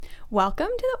Welcome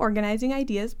to the Organizing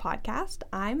Ideas podcast.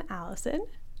 I'm Allison.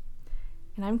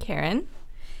 And I'm Karen.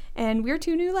 And we're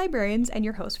two new librarians and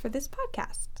your hosts for this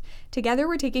podcast. Together,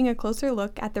 we're taking a closer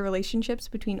look at the relationships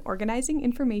between organizing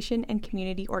information and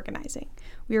community organizing.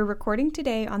 We are recording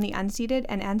today on the unceded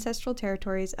and ancestral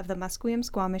territories of the Musqueam,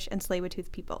 Squamish, and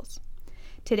Tsleil-Waututh peoples.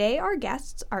 Today, our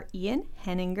guests are Ian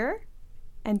Henninger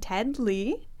and Ted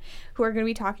Lee, who are going to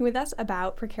be talking with us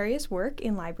about precarious work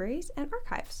in libraries and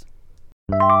archives.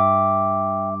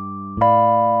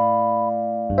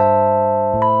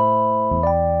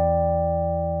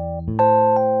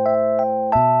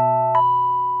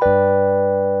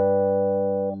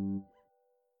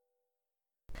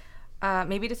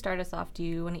 Maybe to start us off, do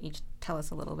you want to each tell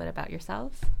us a little bit about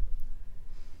yourselves?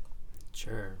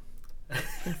 Sure.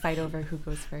 And fight over who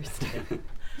goes first.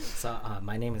 So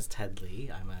my name is Ted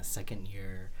Lee. I'm a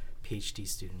second-year PhD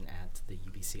student at the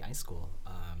UBC iSchool,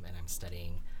 and I'm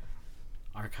studying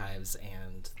archives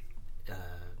and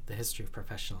the history of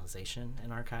professionalization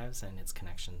in archives and its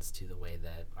connections to the way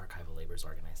that archival labor is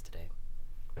organized today.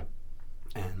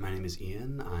 And my name is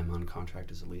Ian. I'm on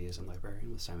contract as a liaison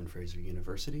librarian with Simon Fraser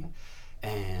University,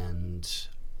 and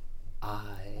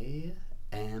I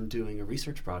am doing a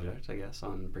research project, I guess,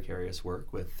 on precarious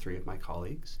work with three of my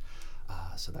colleagues.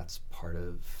 So that's part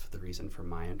of the reason for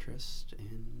my interest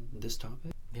in this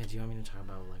topic. Yeah, do you want me to talk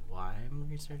about like why I'm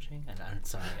researching? And I'm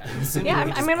sorry.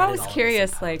 I'm always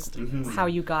curious, like how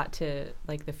you got to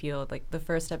like the field. Like the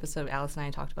first episode, Alice and I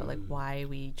talked about like why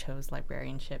we chose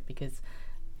librarianship, because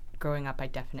growing up, I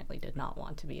definitely did not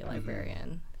want to be a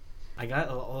librarian.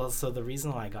 So the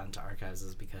reason why I got into archives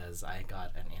is because I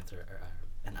got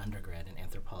an undergrad in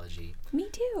anthropology. Me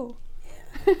too. Yeah.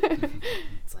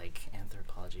 It's like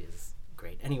anthropology is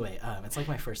great. Anyway, it's like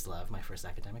my first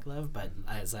academic love. But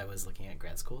as I was looking at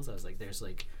grad schools, I was like, there's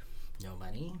like no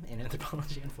money in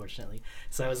anthropology, unfortunately.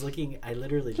 So I was looking. I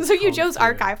literally just. So you chose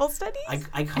archival studies?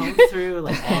 I combed through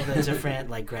like all the different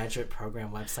like graduate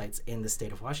program websites in the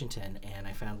state of Washington, and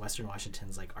I found Western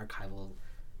Washington's like archives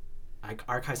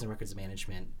and records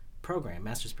management program,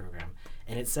 master's program,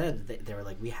 and it said that they were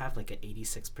like, we have like an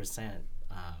 86%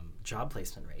 job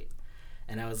placement rate.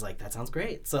 And I was like, that sounds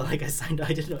great. So like I signed up.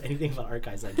 I didn't know anything about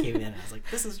archives. I came in and I was like,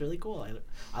 this is really cool.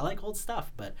 I like old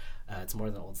stuff, but it's more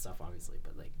than old stuff, obviously.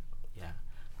 But like, yeah.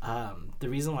 The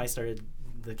reason why I started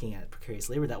looking at precarious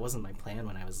labor, that wasn't my plan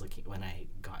when I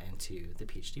got into the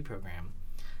PhD program.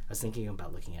 I was thinking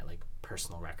about looking at like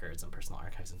personal records and personal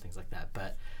archives and things like that.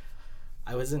 But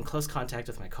I was in close contact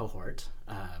with my cohort,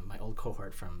 my old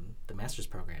cohort from the master's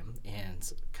program,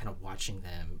 and kind of watching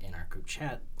them in our group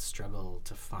chat struggle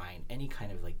to find any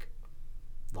kind of like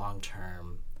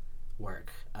long-term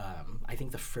work. I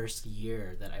think the first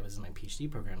year that I was in my PhD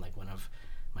program, like one of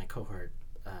my cohort,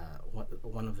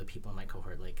 one of the people in my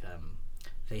cohort, like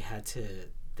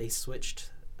they switched,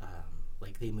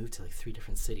 like they moved to like 3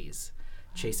 different cities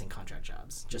chasing contract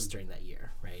jobs just during that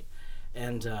year, right?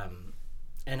 And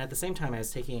at the same time, I was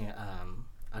taking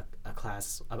a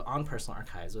class on personal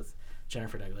archives with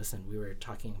Jennifer Douglas, and we were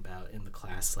talking about in the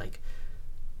class, like,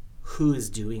 who is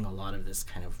doing a lot of this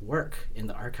kind of work in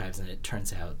the archives. And it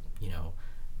turns out,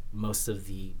 most of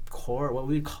the core, what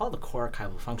we would call the core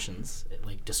archival functions,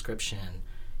 like description,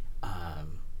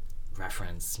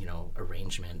 reference,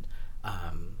 arrangement,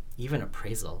 even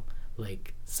appraisal,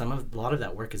 like a lot of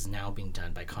that work is now being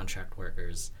done by contract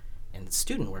workers and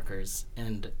student workers,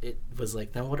 and it was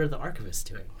like, then what are the archivists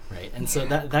doing, right? And so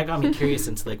that got me curious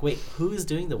into like, wait, who is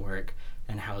doing the work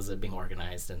and how is it being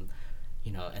organized? And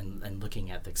and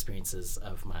looking at the experiences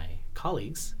of my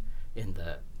colleagues in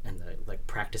the like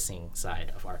practicing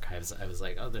side of archives, I was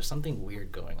like, oh, there's something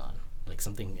weird going on, like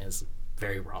something is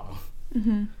very wrong.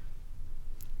 Mm-hmm.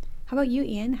 How about you,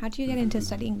 Ian? How did you get into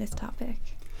studying this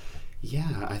topic?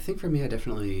 Yeah, I think for me, I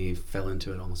definitely fell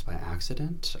into it almost by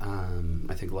accident.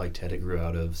 I think like Ted, it grew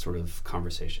out of sort of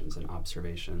conversations and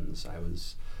observations I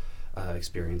was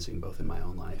experiencing both in my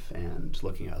own life and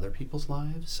looking at other people's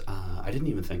lives. I didn't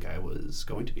even think I was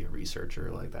going to be a researcher.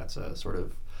 Like that's a sort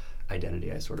of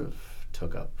identity I sort of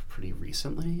took up pretty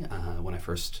recently. When I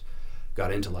first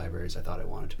got into libraries, I thought I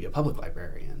wanted to be a public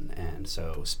librarian, and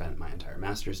so spent my entire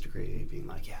master's degree being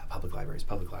like, yeah, public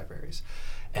libraries.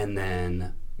 And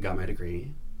then got my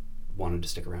degree, wanted to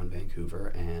stick around Vancouver,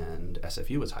 and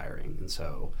SFU was hiring, and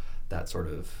so that sort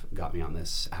of got me on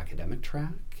this academic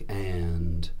track.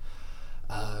 And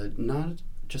not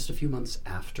just a few months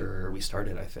after we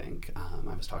started, I think,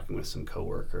 I was talking with some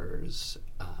coworkers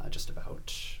just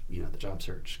about, the job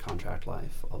search, contract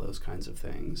life, all those kinds of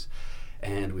things.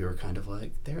 And we were kind of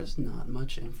like, there's not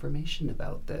much information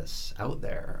about this out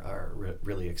there or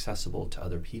really accessible to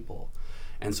other people.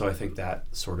 And so I think that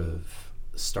sort of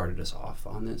started us off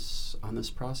on this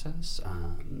process.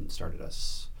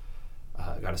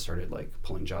 Got us started like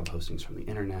pulling job postings from the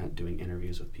internet, doing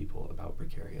interviews with people about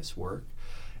precarious work,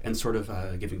 and sort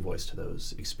of giving voice to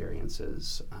those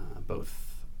experiences,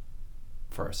 both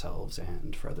for ourselves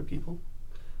and for other people.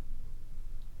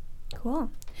 Cool.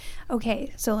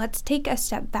 Okay, so let's take a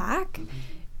step back.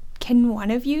 Can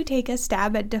one of you take a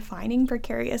stab at defining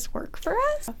precarious work for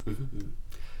us?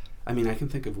 I mean, I can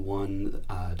think of one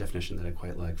definition that I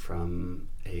quite like from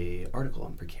a article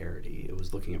on precarity. It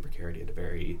was looking at precarity at a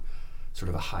very sort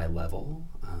of a high level,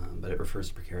 but it refers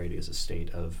to precarity as a state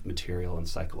of material and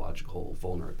psychological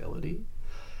vulnerability.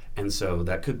 And so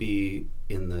that could be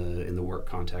in the work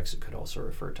context. It could also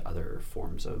refer to other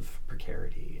forms of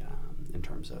precarity in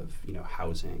terms of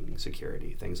housing,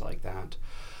 security, things like that.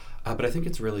 But I think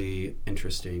it's really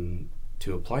interesting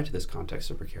to apply to this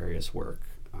context of precarious work.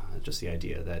 Just the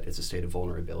idea that it's a state of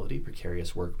vulnerability.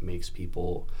 Precarious work makes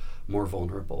people more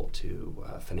vulnerable to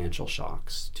financial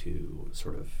shocks, to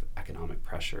sort of economic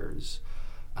pressures,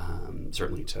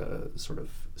 certainly to sort of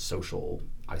social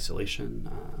isolation,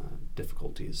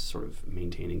 difficulties, sort of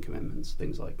maintaining commitments,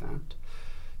 things like that.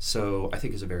 So I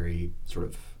think it's a very sort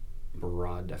of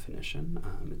broad definition.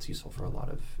 It's useful for a lot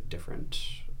of different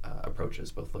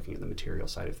approaches, both looking at the material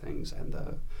side of things and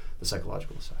the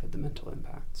psychological side, the mental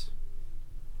impacts.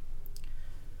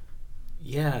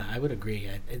 Yeah, I would agree.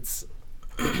 It's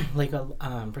like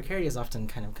precarity is often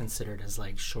kind of considered as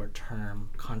like short-term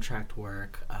contract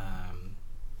work,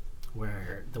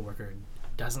 where the worker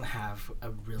doesn't have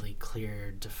a really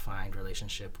clear, defined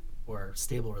relationship or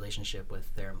stable relationship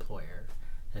with their employer,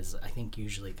 is I think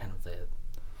usually kind of the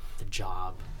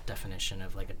job definition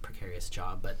of like a precarious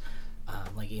job. But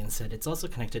like Ian said, it's also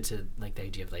connected to like the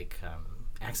idea of like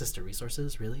access to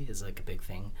resources really is like a big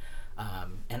thing,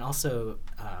 and also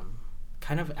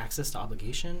kind of access to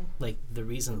obligation. Like the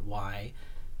reason why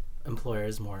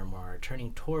employers more and more are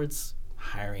turning towards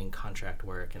hiring contract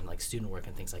work and like student work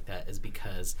and things like that is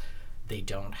because they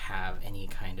don't have any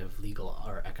kind of legal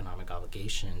or economic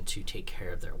obligation to take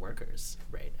care of their workers,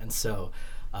 right? And so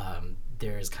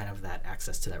there is kind of that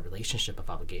access to that relationship of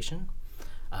obligation,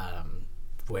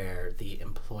 where the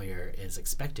employer is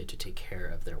expected to take care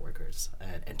of their workers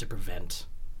and to prevent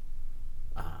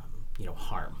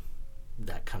harm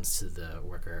that comes to the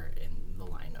worker in the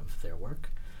line of their work.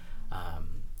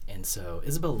 And so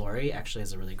Isabel Laurie actually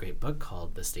has a really great book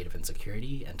called The State of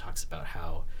Insecurity, and talks about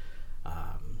how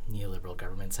neoliberal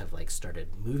governments have like started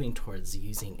moving towards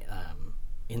using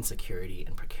insecurity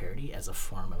and precarity as a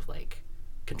form of like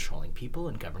controlling people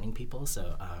and governing people.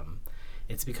 So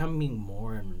it's becoming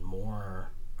more and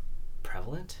more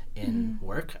prevalent in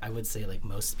work. I would say like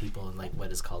most people in like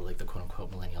what is called like the quote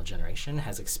unquote millennial generation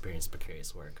has experienced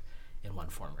precarious work in one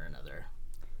form or another.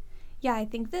 Yeah, I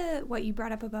think what you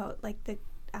brought up about like the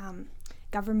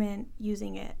government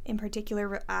using it in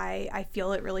particular, I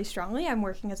feel it really strongly. I'm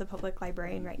working as a public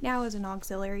librarian right now as an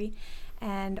auxiliary,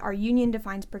 and our union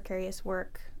defines precarious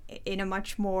work in a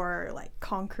much more like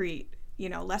concrete,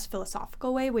 less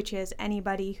philosophical way, which is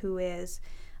anybody who is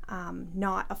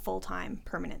not a full-time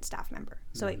permanent staff member.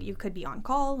 So you could be on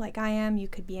call like I am, you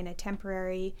could be in a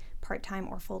temporary part-time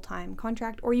or full-time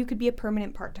contract, or you could be a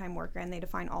permanent part-time worker, and they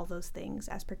define all those things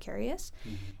as precarious.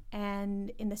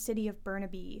 And in the city of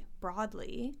Burnaby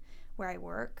broadly, where I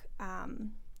work,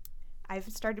 I've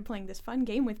started playing this fun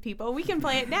game with people. We can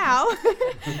play it now,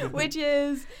 which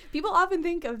is people often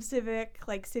think of civic,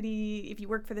 like city, if you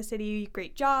work for the city,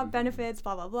 great job, benefits,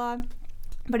 blah, blah, blah.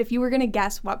 But if you were going to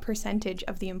guess what percentage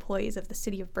of the employees of the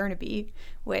city of Burnaby,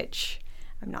 which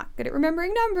I'm not good at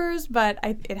remembering numbers, but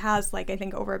it has like I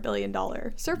think over $1 billion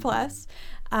surplus,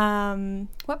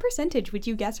 what percentage would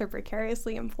you guess are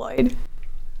precariously employed?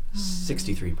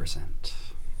 63%.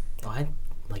 Oh,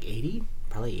 like 80?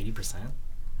 Probably 80%. I'm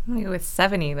going to go with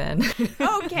 70 then.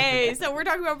 Okay, so we're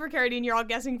talking about precarity and you're all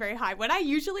guessing very high. When I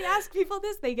usually ask people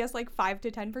this, they guess like 5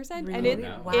 to 10%, Really?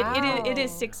 and it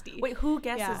is 60. Wait, who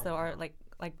guesses though? Are like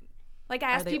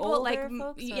I ask they people like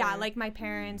folks, like my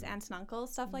parents, aunts and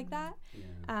uncles, stuff like that.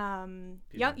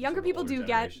 Yeah. Younger people older do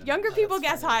get generation.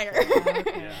 guess higher.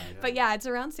 Yeah. But yeah, it's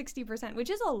around 60%, which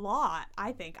is a lot,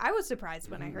 I think. I was surprised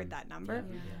when I heard that number.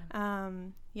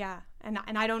 And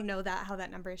I don't know how that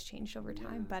number has changed over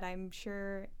time, but I'm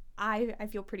sure I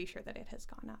feel pretty sure that it has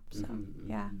gone up. So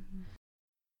yeah.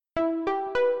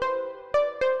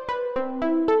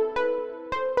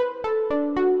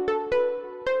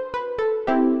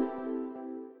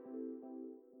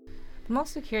 I'm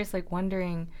also curious, like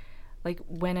wondering, like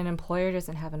when an employer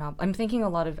doesn't have I'm thinking a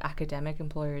lot of academic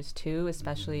employers too,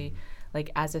 especially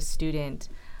like as a student,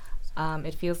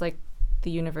 it feels like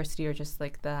the university or just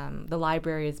like the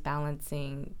library is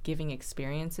balancing giving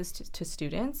experiences to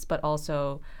students, but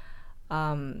also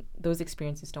those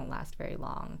experiences don't last very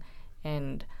long.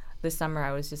 And this summer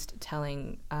I was just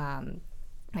telling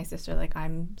my sister, like,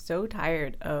 I'm so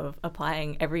tired of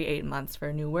applying every 8 months for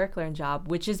a new work learn job,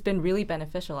 which has been really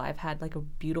beneficial. I've had like a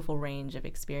beautiful range of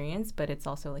experience, but it's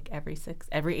also like every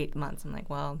 8 months I'm like,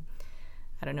 well,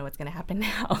 I don't know what's going to happen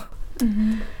now.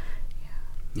 Mm-hmm.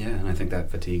 Yeah, and I think that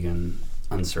fatigue and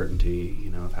uncertainty, you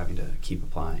know, of having to keep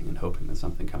applying and hoping that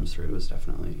something comes through is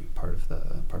definitely part of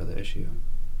the issue.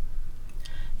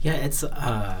 Yeah, it's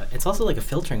also like a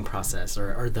filtering process,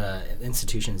 or the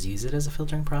institutions use it as a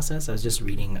filtering process. I was just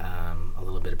reading a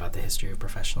little bit about the history of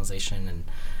professionalization, and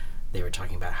they were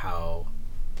talking about how,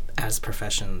 as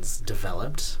professions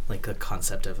developed, like the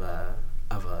concept of a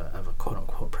quote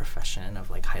unquote profession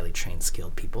of like highly trained,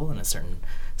 skilled people in a certain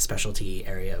specialty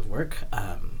area of work,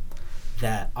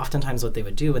 that oftentimes what they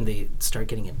would do when they start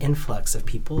getting an influx of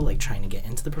people like trying to get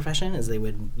into the profession is they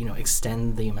would, you know,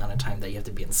 extend the amount of time that you have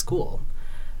to be in school.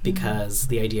 Because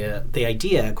the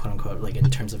idea, quote unquote, like in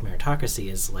terms of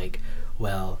meritocracy, is like,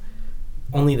 well,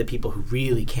 only the people who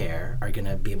really care are going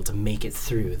to be able to make it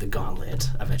through the gauntlet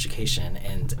of education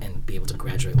and be able to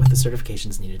graduate with the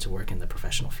certifications needed to work in the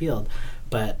professional field.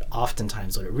 But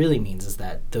oftentimes what it really means is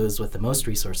that those with the most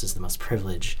resources, the most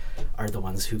privilege, are the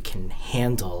ones who can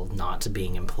handle not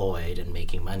being employed and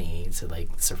making money to like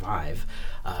survive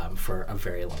for a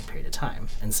very long period of time.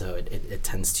 And so it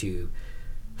tends to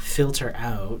filter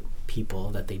out people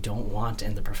that they don't want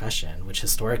in the profession, which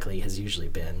historically has usually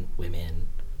been women,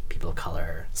 people of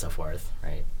color, so forth,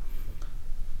 right?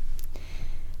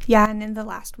 Yeah, and in the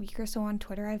last week or so on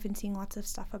Twitter, I've been seeing lots of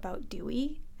stuff about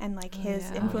Dewey and like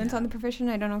his influence on the profession.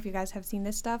 I don't know if you guys have seen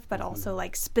this stuff, but also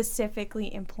like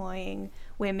specifically employing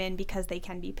women because they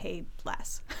can be paid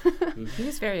less. He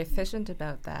was very efficient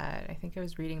about that. I think I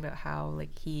was reading about how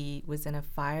like he was in a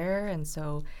fire, and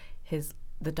so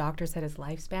the doctor said his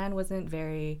lifespan wasn't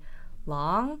very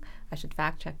long. I should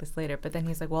fact check this later. But then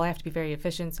he's like, well, I have to be very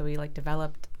efficient. So he like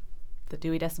developed the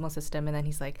Dewey Decimal System. And then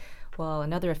he's like, well,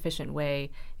 another efficient way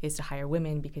is to hire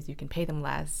women because you can pay them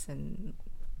less. And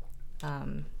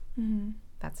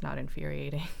that's not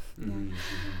infuriating. Yeah.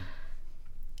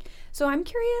 So I'm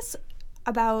curious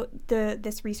about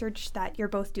this research that you're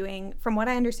both doing. From what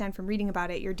I understand from reading about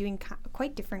it, you're doing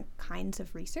quite different kinds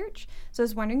of research. So I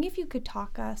was wondering if you could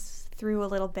talk us through a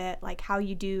little bit, like how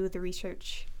you do the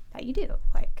research that you do.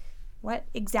 Like, what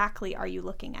exactly are you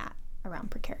looking at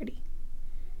around precarity?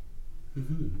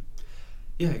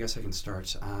 Yeah, I guess I can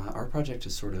start. Our project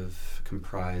is sort of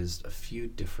comprised a few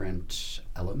different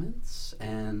elements,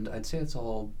 and I'd say it's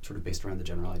all sort of based around the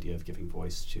general idea of giving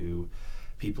voice to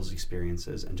people's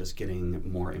experiences and just getting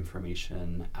more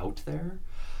information out there.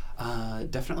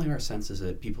 Definitely our sense is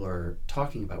that people are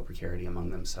talking about precarity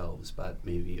among themselves, but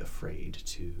maybe afraid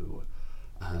to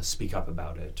speak up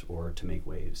about it or to make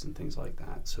waves and things like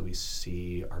that. So we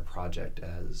see our project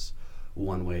as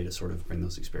one way to sort of bring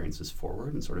those experiences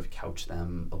forward and sort of couch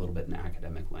them a little bit in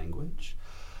academic language.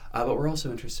 But we're also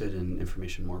interested in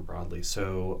information more broadly.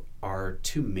 So our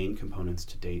two main components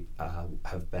to date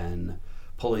have been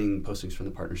pulling postings from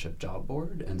the partnership job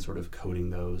board and sort of coding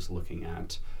those, looking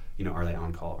at, you know, are they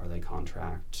on call, are they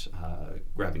contract,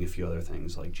 grabbing a few other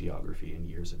things like geography and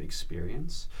years of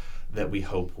experience that we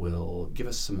hope will give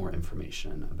us some more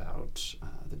information about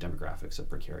the demographics of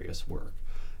precarious work.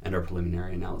 And our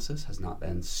preliminary analysis has not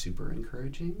been super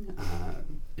encouraging.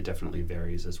 It definitely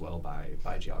varies as well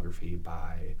by geography,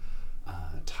 by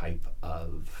type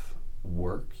of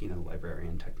work, you know,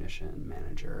 librarian, technician,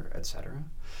 manager, etc.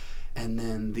 And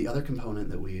then the other component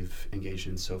that we've engaged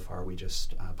in so far, we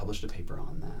just published a paper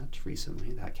on that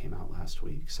recently. That came out last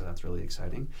week, so that's really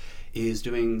exciting, is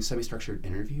doing semi-structured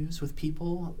interviews with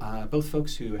people, both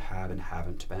folks who have and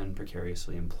haven't been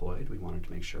precariously employed. We wanted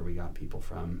to make sure we got people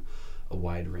from a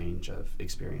wide range of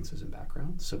experiences and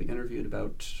backgrounds. So we interviewed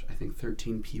about, I think,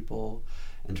 13 people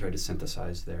and tried to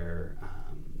synthesize their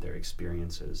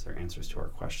experiences, their answers to our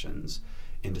questions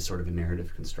into sort of a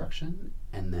narrative construction,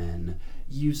 and then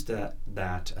used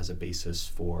that as a basis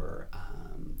for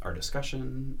our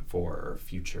discussion, for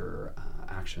future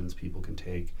actions people can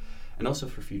take, and also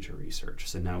for future research.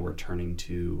 So now we're turning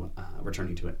to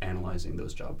analyzing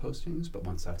those job postings, but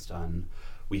once that's done,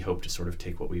 we hope to sort of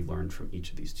take what we've learned from each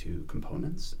of these two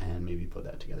components and maybe put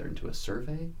that together into a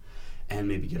survey and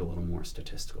maybe get a little more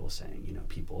statistical, saying, you know,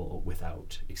 people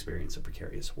without experience of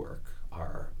precarious work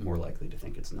are more likely to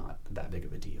think it's not that big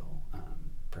of a deal,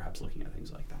 perhaps looking at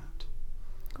things like that.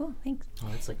 Cool, thanks. Oh,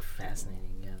 that's like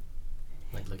fascinating, yeah.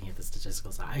 like looking at the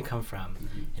statistical side. I come from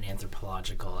an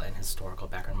anthropological and historical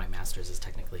background. My master's is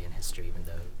technically in history, even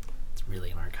though it's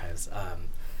really in archives.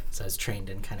 So I was trained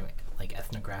in kind of like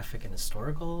ethnographic and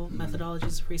historical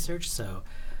methodologies of research. So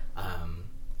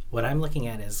what I'm looking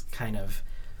at is kind of,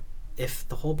 if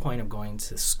the whole point of going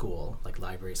to school, like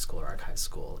library school or archive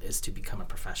school, is to become a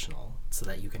professional so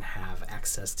that you can have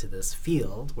access to this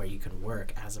field where you can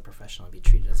work as a professional and be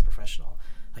treated as a professional,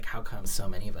 like how come so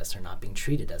many of us are not being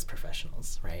treated as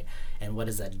professionals, right? And what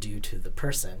does that do to the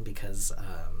person? Because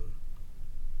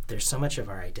there's so much of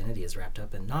our identity is wrapped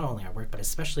up in not only our work, but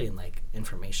especially in like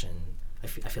information. I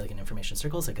feel like in information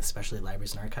circles, like especially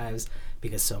libraries and archives,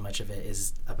 because so much of it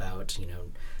is about, you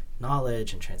know,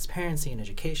 knowledge and transparency and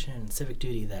education and civic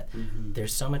duty, that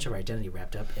there's so much of our identity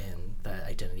wrapped up in the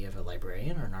identity of a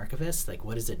librarian or an archivist. Like,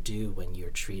 what does it do when you're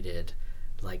treated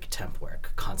like temp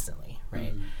work constantly,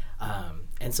 right?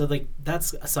 And so like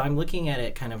so I'm looking at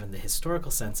it kind of in the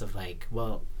historical sense of like,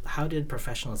 well, how did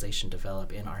professionalization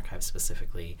develop in archives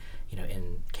specifically, you know,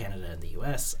 in Canada and the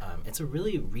US? It's a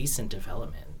really recent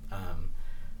development.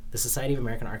 The Society of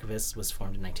American Archivists was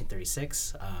formed in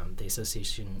 1936. The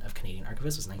Association of Canadian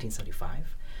Archivists was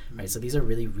 1975. Right, so these are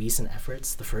really recent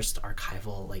efforts. The first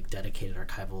archival, like dedicated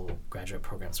archival graduate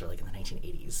programs were like in the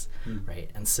 1980s, right?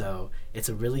 And so it's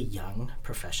a really young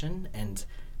profession, and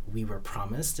we were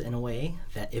promised in a way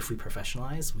that if we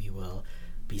professionalize, we will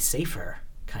be safer,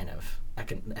 kind of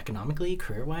economically,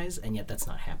 career-wise, and yet that's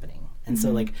not happening. And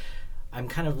so like, I'm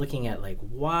kind of looking at like,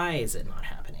 why is it not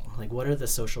happening? Like, what are the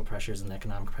social pressures and the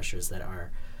economic pressures that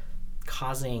are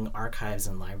causing archives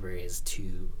and libraries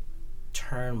to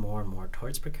turn more and more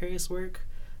towards precarious work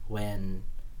when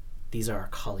these are our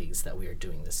colleagues that we are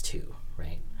doing this to,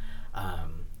 right?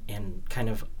 And kind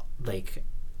of like,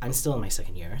 I'm still in my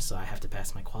second year, so I have to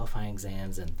pass my qualifying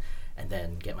exams and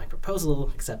then get my proposal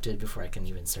accepted before I can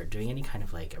even start doing any kind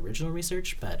of like original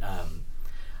research. But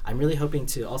I'm really hoping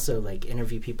to also like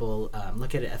interview people,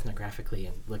 look at it ethnographically,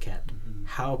 and look at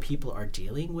how people are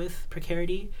dealing with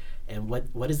precarity and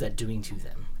what is that doing to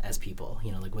them as people,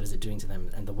 you know, like what is it doing to them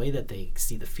and the way that they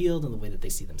see the field and the way that they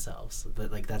see themselves.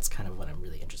 But like, that's kind of what I'm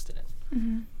really interested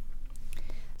in.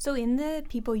 So in the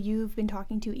people you've been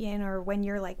talking to, Ian, or when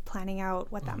you're like planning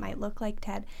out what that might look like,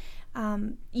 Ted,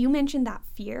 you mentioned that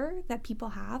fear that people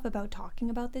have about talking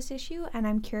about this issue, and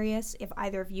I'm curious if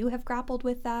either of you have grappled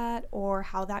with that or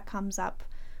how that comes up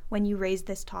when you raise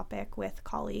this topic with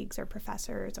colleagues or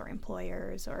professors or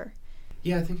employers or...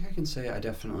 Yeah, I think I can say I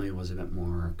definitely was a bit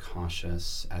more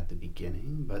cautious at the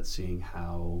beginning, but seeing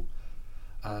how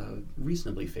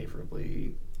reasonably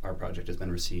favorably our project has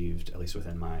been received, at least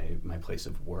within my place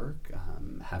of work,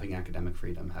 having academic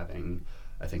freedom, having,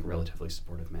 I think, relatively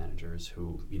supportive managers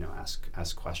who, you know,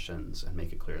 ask questions and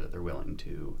make it clear that they're willing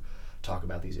to talk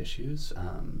about these issues.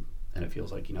 And it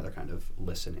feels like, you know, they're kind of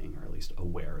listening, or at least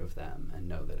aware of them, and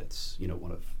know that it's, you know,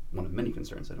 one of many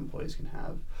concerns that employees can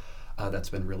have.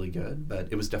 That's been really good, but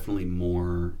it was definitely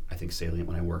more, I think, salient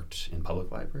when I worked in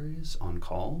public libraries on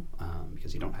call,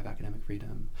 because you don't have academic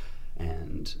freedom.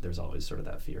 And there's always sort of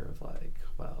that fear of like,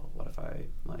 well, what if I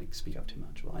like speak up too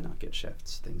much? Will I not get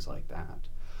shifts? Things like that.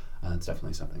 It's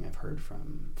definitely something I've heard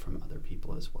from other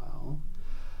people as well.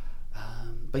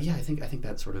 But yeah, I think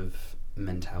that sort of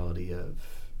mentality of,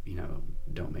 you know,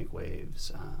 don't make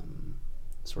waves,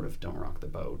 sort of don't rock the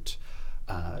boat,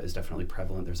 is definitely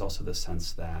prevalent. There's also the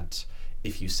sense that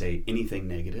if you say anything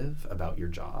negative about your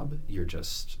job, you're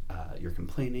just, you're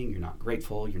complaining, you're not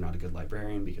grateful, you're not a good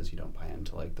librarian, because you don't buy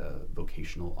into like the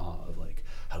vocational awe of like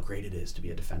how great it is to be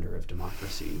a defender of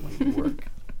democracy when you work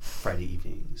Friday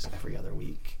evenings every other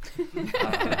week.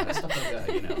 Stuff like that,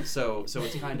 you know. So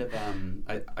it's kind of,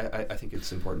 I think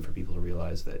it's important for people to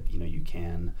realize that, you know, you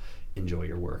can enjoy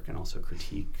your work and also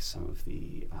critique some of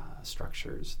the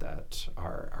structures that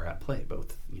are at play,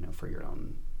 both, you know, for your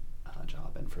own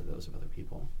job and for those of other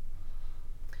people.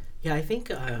 Yeah, I think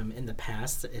in the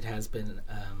past it has been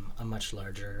a much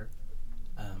larger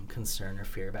concern or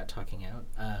fear about talking out.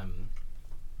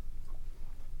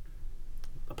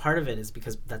 A part of it is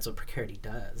because that's what precarity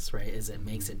does, right? Is it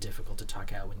makes it difficult to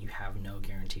talk out when you have no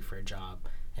guarantee for a job,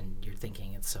 and you're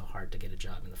thinking it's so hard to get a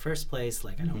job in the first place.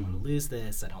 Like, I don't want to lose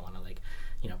this. I don't want to, like,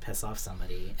 you know, piss off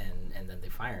somebody and then they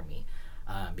fire me,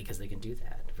 because they can do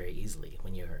that very easily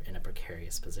when you're in a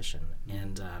precarious position.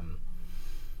 And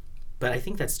but I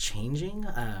think that's changing.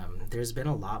 There's been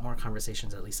a lot more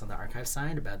conversations, at least on the archive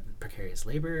side, about precarious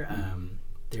labor.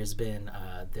 There's been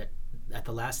at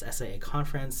the last SAA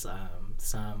conference,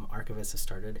 some archivists have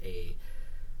started a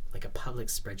public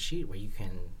spreadsheet where you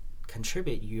can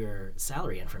contribute your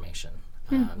salary information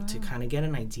to kind of get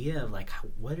an idea of like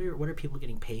what are people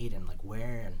getting paid and like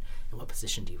where and what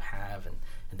position do you have, and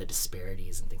the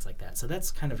disparities and things like that. So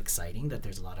that's kind of exciting that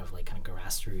there's a lot of like kind of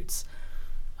grassroots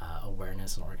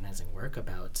awareness and organizing work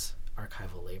about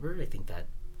archival labor. I think that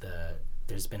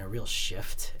there's been a real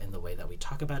shift in the way that we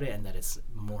talk about it, and that it's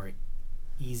more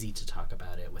easy to talk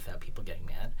about it without people getting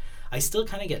mad. I still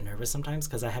kind of get nervous sometimes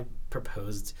because I have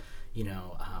proposed,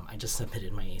 I just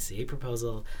submitted my ACA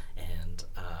proposal, and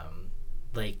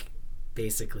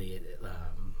basically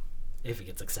if it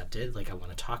gets accepted, like I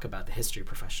want to talk about the history of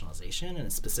professionalization,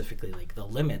 and specifically like the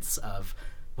limits of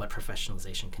what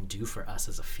professionalization can do for us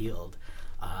as a field,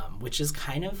 which is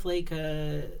kind of like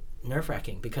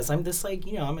nerve-wracking, because I'm this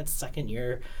I'm a second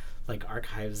year like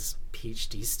archives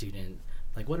PhD student.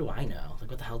 Like, what do I know? Like,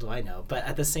 what the hell do I know? But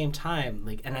at the same time,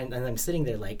 like, and I'm sitting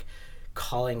there like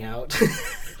calling out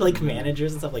like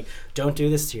managers and stuff, like, don't do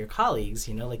this to your colleagues,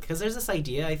 because there's this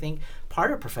idea, I think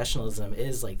part of professionalism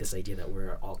is like this idea that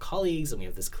we're all colleagues and we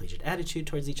have this collegiate attitude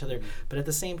towards each other. But at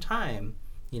the same time,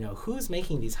 who's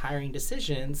making these hiring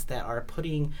decisions that are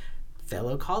putting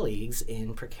fellow colleagues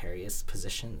in precarious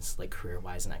positions, like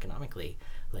career-wise and economically?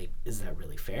 Like, is that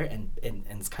really fair? And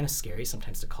it's kind of scary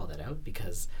sometimes to call that out,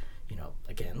 because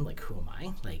again, like, who am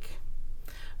I? Like,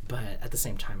 but at the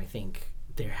same time, I think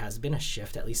there has been a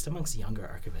shift, at least amongst younger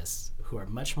archivists, who are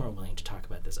much more willing to talk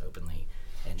about this openly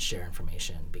and share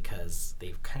information, because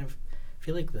they've kind of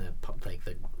feel like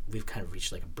we've kind of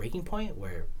reached like a breaking point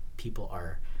where people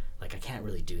are like, I can't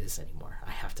really do this anymore.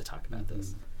 I have to talk about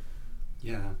this.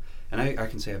 Yeah, and I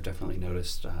can say I've definitely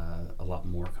noticed a lot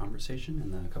more conversation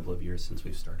in the couple of years since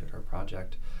we've started our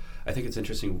project. I think it's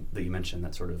interesting that you mentioned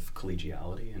that sort of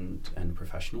collegiality and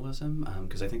professionalism,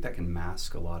 because I think that can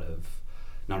mask a lot of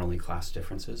not only class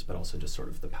differences, but also just sort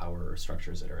of the power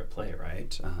structures that are at play,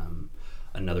 right?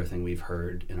 Another thing we've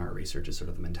heard in our research is sort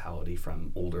of the mentality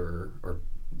from older or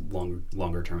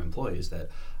longer term employees that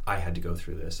I had to go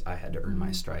through this, I had to earn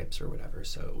my stripes or whatever,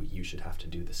 so you should have to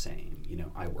do the same.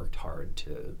 I worked hard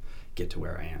to get to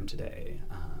where I am today,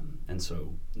 and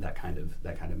so that kind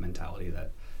of mentality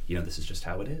that this is just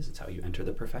how it is. It's how you enter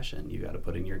the profession. You got to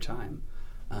put in your time.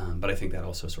 But I think that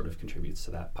also sort of contributes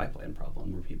to that pipeline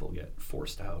problem where people get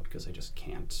forced out because they just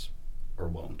can't or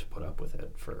won't put up with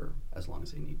it for as long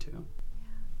as they need to.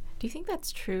 Do you think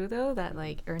that's true, though, that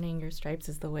like earning your stripes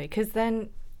is the way? Because then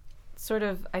sort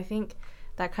of, I think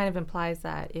that kind of implies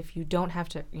that if you don't have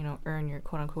to, earn your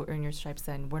quote unquote earn your stripes,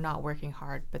 then we're not working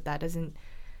hard. But that doesn't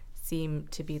seem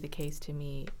to be the case to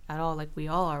me at all. Like, we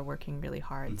all are working really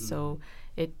hard. Mm-hmm. So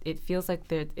it feels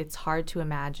like it's hard to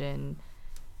imagine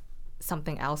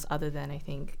something else other than, I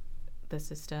think, the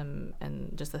system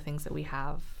and just the things that we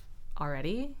have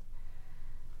already.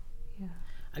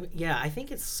 I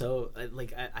think it's so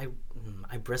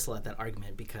I bristle at that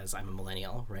argument because I'm a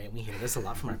millennial, right? We hear this a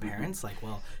lot from our parents, like,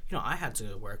 well, I had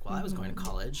to work while I was going to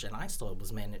college, and I still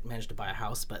was managed to buy a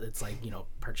house, but it's like,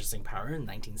 purchasing power in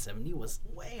 1970 was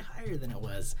way higher than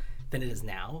it is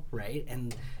now, right?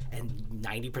 And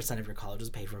 90% of your college was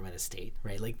paid for by the state,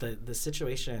 right? Like, the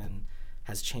situation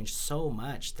has changed so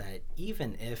much that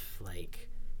even if like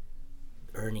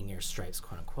earning your stripes,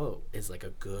 quote unquote, is like a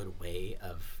good way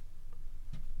of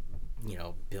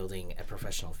building a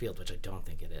professional field, which I don't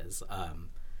think it is,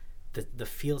 the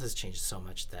field has changed so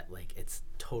much that like it's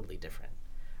totally different,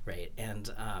 right?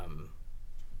 And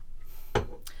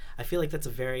I feel like that's a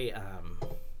very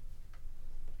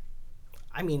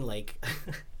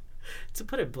to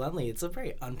put it bluntly, it's a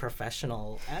very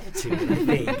unprofessional attitude, I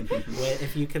think.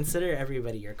 If you consider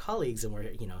everybody your colleagues, and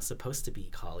we're supposed to be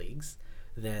colleagues,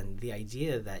 then the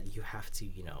idea that you have to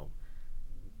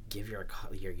give your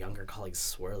younger colleagues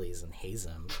swirlies and haze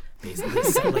them, basically,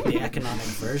 so, like, the economic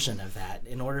version of that,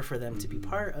 in order for them to be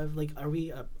part of, like, are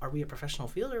we a professional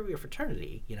field, or are we a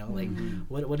fraternity? Like,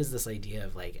 what is this idea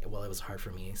of like, well, it was hard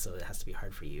for me, so it has to be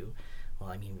hard for you? Well,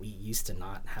 I mean, we used to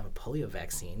not have a polio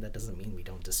vaccine. That doesn't mean we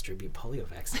don't distribute polio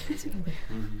vaccines.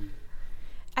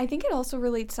 I think it also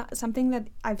relates something that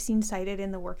I've seen cited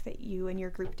in the work that you and your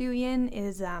group do, Ian,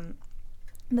 is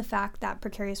the fact that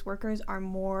precarious workers are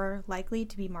more likely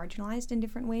to be marginalized in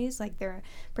different ways. Like,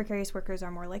 precarious workers are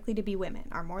more likely to be women,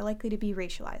 are more likely to be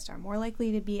racialized, are more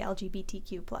likely to be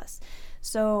LGBTQ+.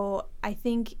 So I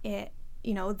think it,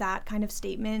 that kind of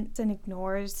statement and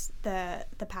ignores the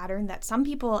pattern that some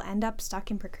people end up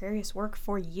stuck in precarious work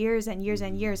for years and years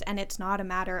and years, and it's not a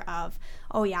matter of,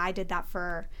 oh yeah, I did that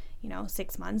for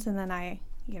 6 months and then I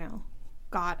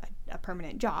got a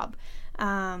permanent job.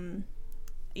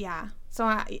 So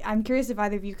I'm curious if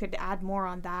either of you could add more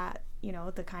on that,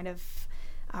 the kind of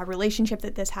relationship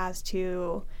that this has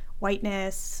to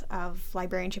whiteness, of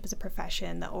librarianship as a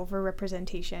profession, the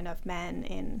overrepresentation of men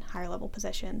in higher level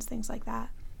positions, things like that.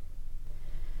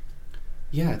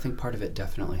 Yeah, I think part of it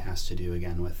definitely has to do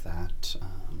again with that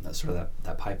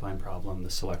that pipeline problem, the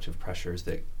selective pressures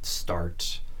that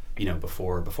start,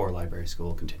 before library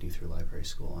school, continue through library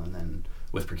school, and then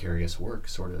with precarious work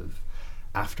sort of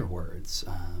afterwards.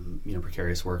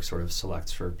 Precarious work sort of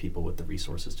selects for people with the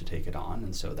resources to take it on,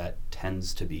 and so that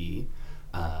tends to be,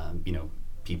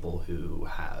 people who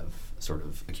have sort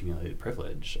of accumulated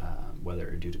privilege,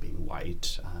 whether due to being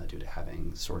white, due to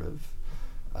having sort of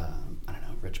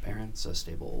rich parents, a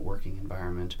stable working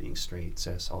environment, being straight,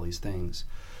 cis, all these things.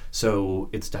 So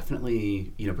it's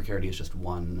definitely, precarity is just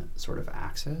one sort of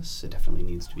axis. It definitely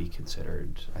needs to be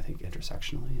considered, I think,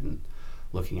 intersectionally and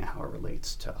looking at how it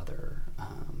relates to other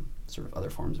other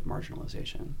forms of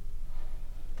marginalization.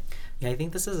 Yeah, I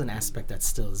think this is an aspect that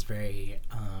still is very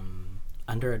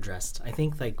underaddressed. I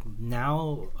think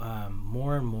now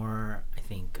more and more, I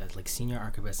think senior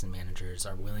archivists and managers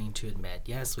are willing to admit,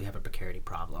 yes, we have a precarity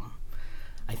problem.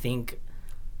 I think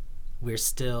we're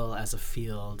still, as a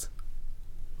field,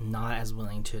 not as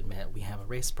willing to admit we have a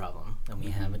race problem and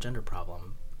we have a gender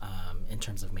problem in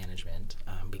terms of management,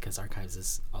 because archives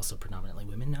is also predominantly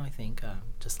women now, I think,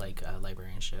 just like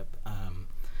librarianship.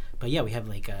 But yeah, we have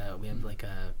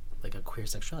a queer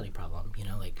sexuality problem,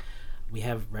 we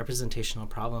have representational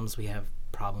problems. We have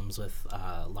problems with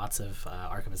lots of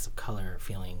archivists of color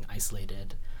feeling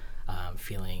isolated,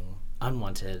 feeling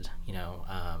unwanted,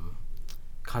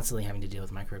 constantly having to deal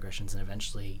with microaggressions and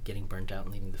eventually getting burnt out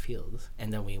and leaving the field.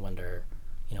 And then we wonder,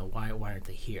 why aren't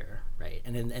they here, right?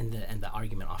 And the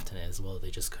argument often is, well,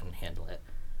 they just couldn't handle it.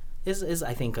 Is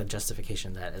I think a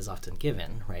justification that is often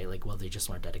given, right? well, they just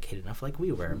weren't dedicated enough like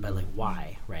we were, but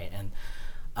why, right? And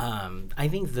I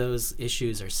think those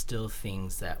issues are still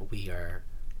things that we are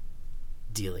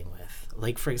dealing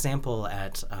with. For example,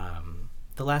 at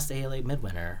the last ALA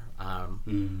Midwinter,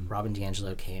 Robin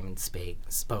DiAngelo came and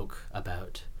spoke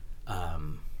about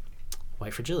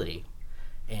white fragility.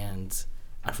 And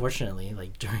unfortunately,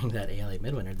 during that ALA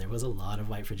Midwinter, there was a lot of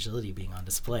white fragility being on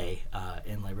display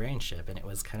in librarianship, and it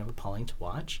was kind of appalling to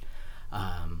watch,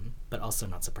 but also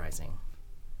not surprising.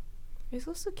 I was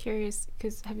also curious,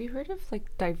 because have you heard of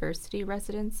diversity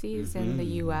residencies in the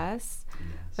U.S.?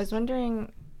 Yes. I was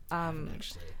wondering,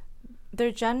 Actually,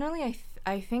 they're generally,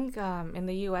 I think in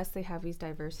the U.S. they have these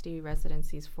diversity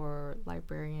residencies for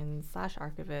librarians /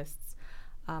 archivists.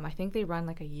 I think they run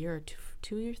a year or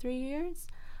 2 or 3 years,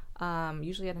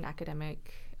 usually at an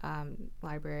academic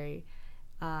library.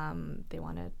 They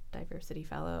want a diversity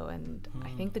fellow, and I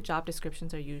think the job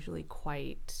descriptions are usually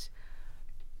quite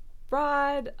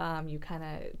broad. You kind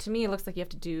of, to me, it looks like you have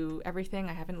to do everything.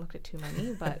 I haven't looked at too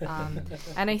many, but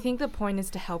and I think the point is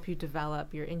to help you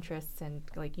develop your interests and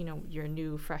you're a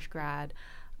new fresh grad.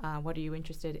 What are you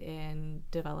interested in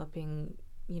developing?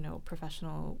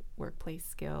 Professional workplace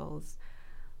skills.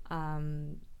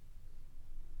 Do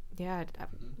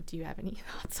you have any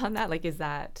thoughts on that? Is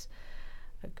that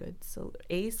a good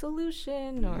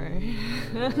solution or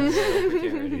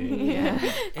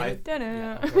I don't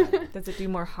know. Does it do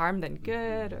more harm than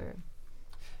good? Or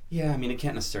Yeah, I mean, it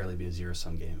can't necessarily be a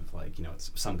zero-sum game of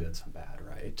it's some good, some bad,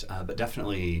 right? But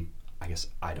definitely, I guess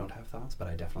I don't have thoughts, but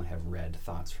I definitely have read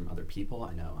thoughts from other people.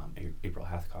 I know April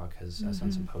Hathcock has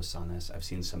done some posts on this. I've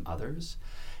seen some others.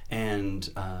 And,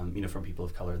 from people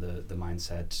of color, the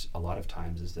mindset a lot of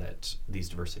times is that these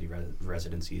diversity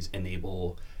residencies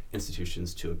enable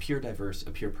institutions to appear diverse,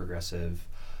 appear progressive,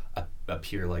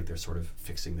 appear like they're sort of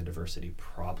fixing the diversity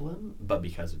problem, but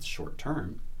because it's short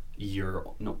term, you're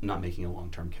not making a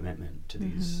long-term commitment to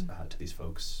these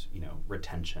folks,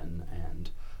 retention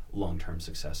and long-term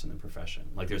success in the profession.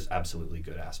 There's absolutely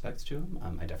good aspects to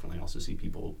them. I definitely also see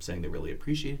people saying they really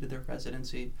appreciated their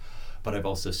residency, but I've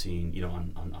also seen,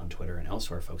 on Twitter and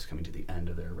elsewhere, folks coming to the end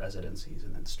of their residencies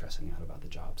and then stressing out about the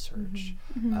job search.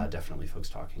 Definitely folks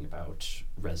talking about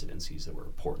residencies that were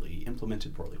poorly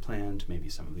implemented, poorly planned, maybe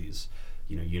some of these,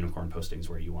 unicorn postings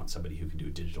where you want somebody who can do a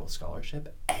digital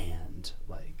scholarship and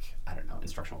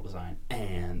instructional design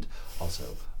and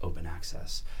also open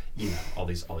access, all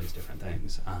these different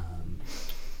things.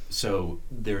 So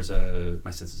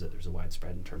my sense is that there's a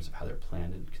widespread in terms of how they're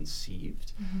planned and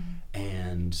conceived.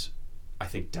 And I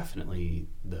think definitely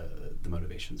the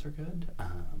motivations are good,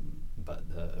 but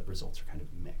the results are kind of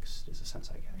mixed is the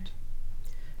sense I get.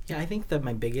 Yeah, I think that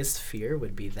my biggest fear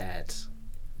would be that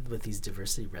with these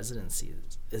diversity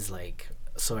residencies is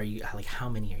so are you how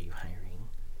many are you hiring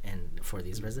and for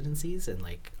these residencies, and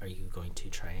are you going to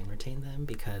try and retain them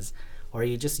or are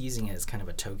you just using it as kind of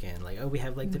a token, we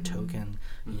have the token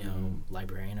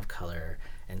librarian of color,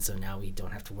 and so now we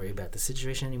don't have to worry about the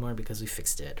situation anymore because we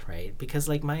fixed it, right? Because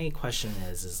my question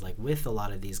is with a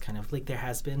lot of these kind of there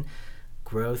has been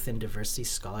growth in diversity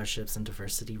scholarships and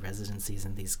diversity residencies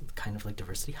and these kind of like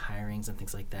diversity hirings and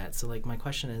things like that. So like my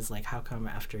question is like, how come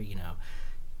after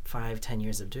 5-10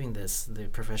 years of doing this, the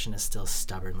profession is still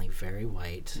stubbornly very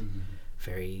white,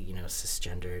 very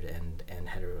cisgendered and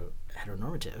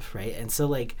heteronormative, right? And so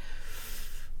like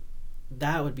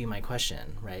that would be my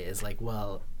question, right? Is like,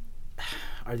 well,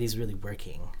 are these really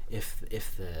working if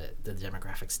the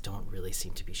demographics don't really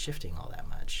seem to be shifting all that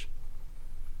much?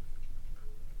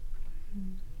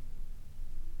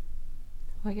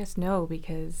 Well, I guess no,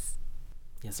 because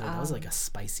yeah, so that was like a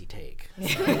spicy take.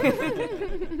 So, I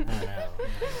don't know.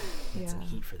 Get some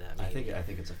heat for that. Maybe. I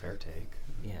think it's a fair take.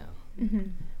 Yeah.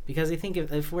 Because I think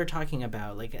if we're talking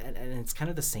about like, and it's kind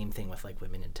of the same thing with like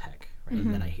women in tech,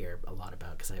 right? That I hear a lot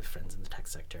about because I have friends in the tech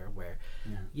sector where,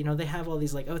 they have all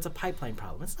these like, oh, it's a pipeline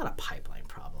problem. It's not a pipeline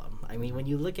problem. I mean, when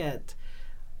you look at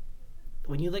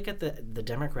the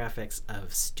demographics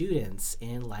of students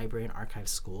in library and archive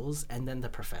schools and then the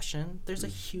profession, there's a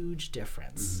huge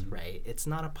difference, right? It's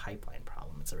not a pipeline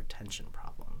problem. It's a retention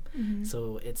problem.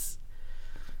 So it's,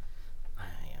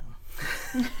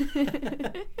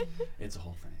 it's a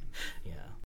whole thing. Yeah.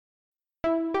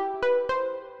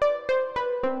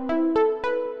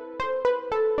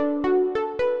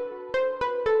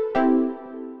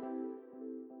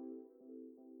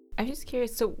 I'm just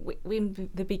curious. So we in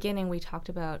the beginning we talked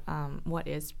about what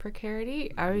is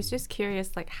precarity. I was just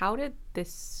curious, like, how did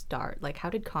this start? Like, how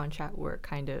did contract work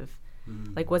kind of,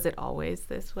 like, was it always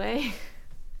this way?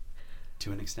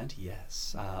 To an extent,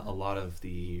 yes. A lot of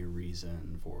the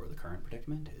reason for the current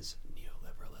predicament is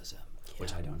neoliberalism,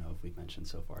 which I don't know if we've mentioned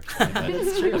so far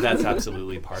today, but that's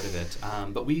absolutely part of it.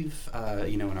 But we've,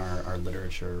 in our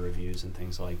literature reviews and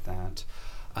things like that,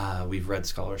 we've read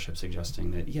scholarship suggesting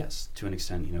that, yes, to an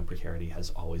extent, precarity has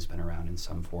always been around in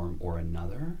some form or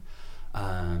another.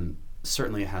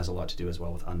 Certainly it has a lot to do as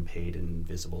well with unpaid and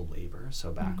invisible labor.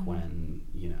 So back when,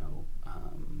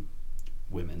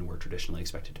 women were traditionally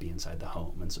expected to be inside the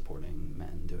home and supporting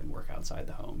men doing work outside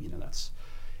the home, that's,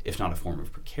 if not a form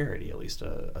of precarity, at least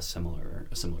a similar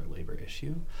labor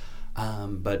issue.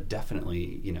 But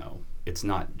definitely, it's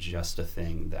not just a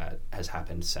thing that has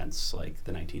happened since like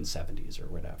the 1970s or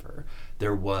whatever.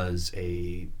 There was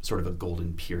a sort of a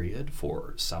golden period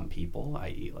for some people,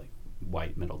 i.e. like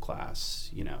white middle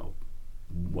class,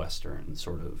 Western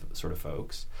sort of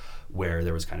folks, where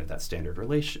there was kind of that standard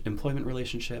employment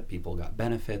relationship. People got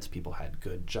benefits, people had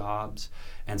good jobs,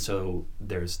 and so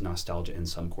there's nostalgia in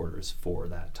some quarters for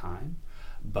that time.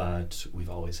 But we've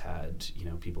always had,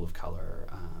 people of color,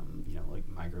 like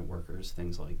migrant workers,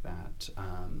 things like that,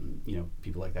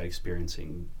 people like that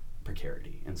experiencing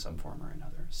precarity in some form or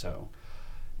another. So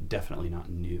definitely not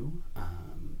new,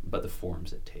 but the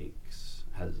forms it takes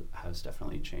has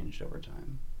definitely changed over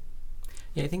time.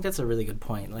 Yeah, I think that's a really good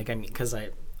point. Like, I mean, because I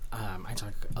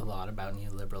talk a lot about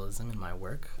neoliberalism in my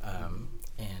work,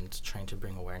 and trying to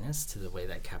bring awareness to the way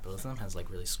that capitalism has like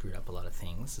really screwed up a lot of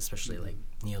things, especially like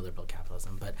neoliberal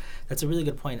capitalism. But that's a really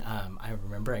good point. I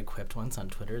remember I quipped once on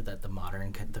Twitter that the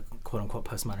quote unquote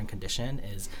postmodern condition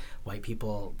is white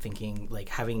people thinking, like,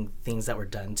 having things that were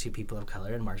done to people of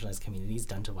color and marginalized communities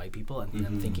done to white people, and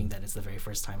them thinking that it's the very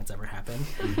first time it's ever happened,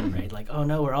 right? Like, oh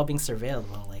no, we're all being surveilled.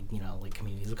 Well, like, like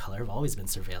communities of color have always been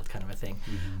surveilled, kind of a thing.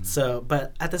 So,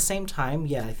 but at the same time,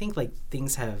 yeah, I think like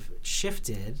things have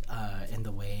shifted in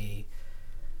the way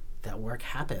that work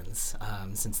happens.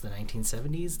 Since the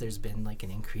 1970s, there's been like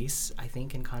an increase, I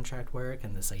think, in contract work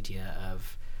and this idea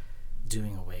of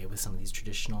doing away with some of these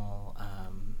traditional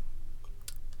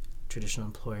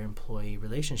employer-employee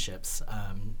relationships.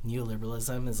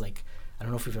 Neoliberalism is like, I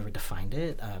don't know if we've ever defined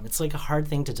it. It's like a hard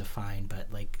thing to define,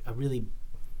 but like a really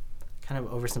kind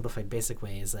of oversimplified basic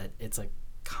way is that it's a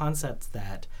concept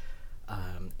that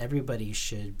everybody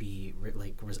should be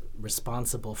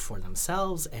responsible for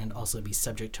themselves and also be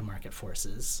subject to market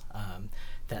forces.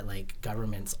 That like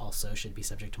governments also should be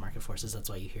subject to market forces. That's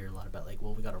why you hear a lot about like,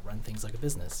 well, we got to run things like a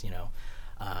business,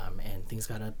 and things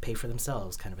got to pay for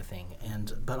themselves, kind of a thing.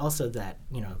 But also that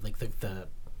like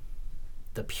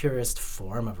the purest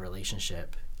form of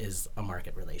relationship is a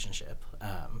market relationship,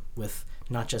 with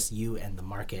not just you and the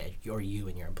market or you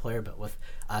and your employer, but with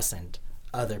us and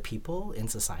other people in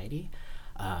society.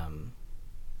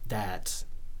 That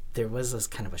there was this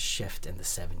kind of a shift in the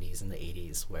 70s and the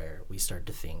 80s where we started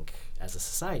to think as a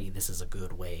society, this is a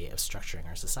good way of structuring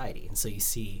our society. And so you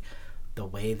see the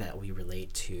way that we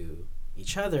relate to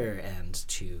each other and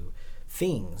to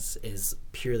things is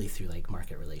purely through like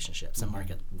market relationships and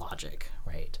market logic,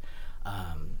 right?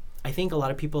 I think a lot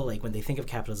of people, like, when they think of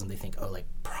capitalism, they think, oh, like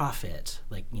profit,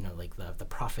 like, like the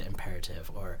profit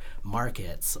imperative, or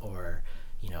markets, or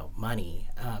money.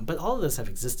 But all of those have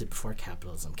existed before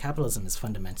capitalism. Capitalism is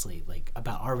fundamentally like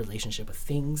about our relationship with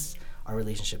things, our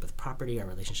relationship with property, our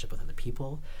relationship with other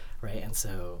people, right? And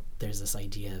so there's this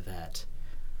idea that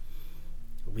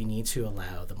we need to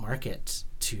allow the market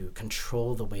to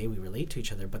control the way we relate to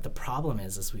each other. But the problem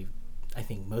is, I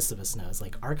think most of us know, is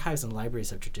like archives and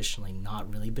libraries have traditionally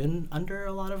not really been under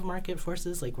a lot of market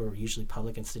forces. Like we're usually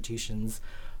public institutions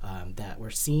that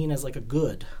were seen as like a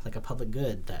public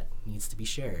good that needs to be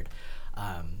shared.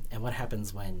 And what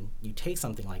happens when you take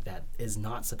something like that is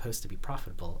not supposed to be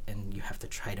profitable and you have to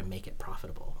try to make it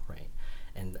profitable, right?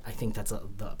 And I think that's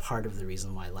the part of the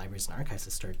reason why libraries and archives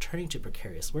have started turning to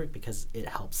precarious work, because it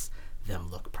helps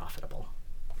them look profitable.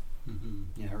 Mm-hmm.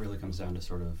 Yeah, it really comes down to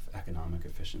sort of economic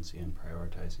efficiency and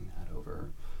prioritizing that over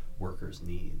workers'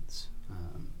 needs.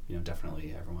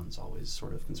 Definitely everyone's always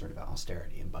sort of concerned about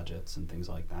austerity and budgets and things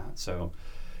like that. So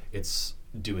it's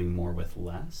doing more with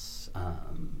less,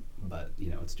 but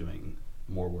it's doing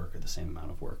more work or the same amount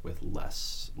of work with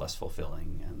less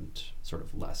fulfilling and sort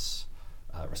of less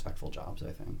respectful jobs,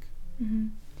 I think. Mm-hmm.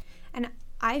 And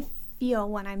I feel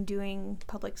when I'm doing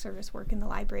public service work in the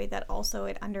library that also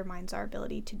it undermines our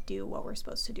ability to do what we're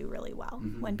supposed to do really well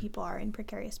when people are in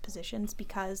precarious positions,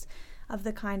 because of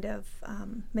the kind of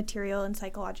material and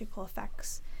psychological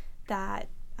effects that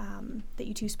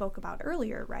you two spoke about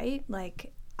earlier, right?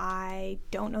 Like, I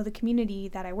don't know the community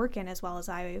that I work in as well as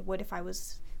I would if I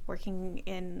was working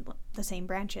in the same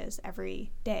branches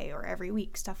every day or every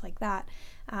week, stuff like that.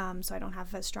 So I don't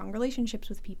have as strong relationships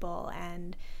with people,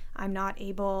 and I'm not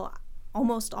able,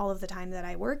 almost all of the time that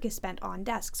I work is spent on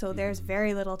desk. So there's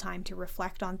very little time to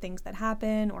reflect on things that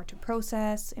happen or to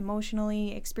process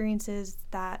emotionally experiences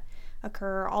that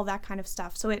occur, all that kind of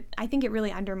stuff. So I think it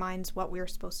really undermines what we're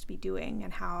supposed to be doing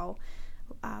and how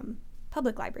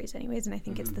public libraries anyways, and I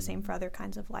think it's the same for other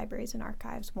kinds of libraries and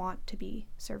archives, want to be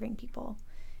serving people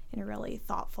in a really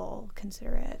thoughtful,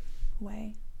 considerate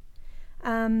way.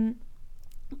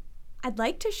 I'd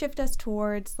like to shift us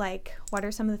towards like, what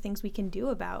are some of the things we can do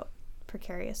about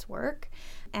precarious work?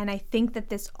 And I think that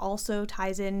this also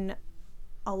ties in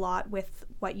a lot with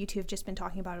what you two have just been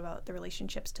talking about the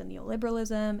relationships to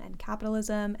neoliberalism and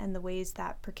capitalism and the ways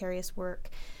that precarious work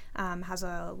has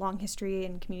a long history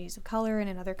in communities of color and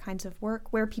in other kinds of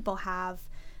work where people have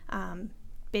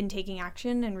been taking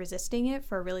action and resisting it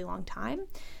for a really long time.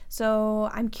 So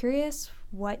I'm curious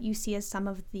what you see as some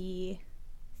of the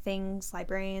things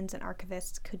librarians and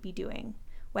archivists could be doing,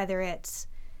 whether it's,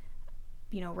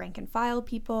 rank and file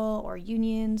people or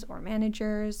unions or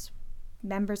managers,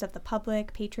 members of the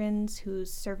public, patrons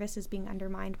whose service is being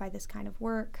undermined by this kind of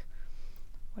work.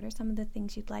 What are some of the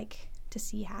things you'd like to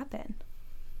see happen?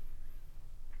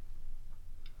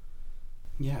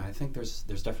 Yeah, I think there's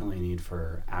definitely a need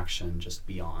for action just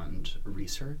beyond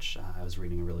research. I was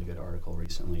reading a really good article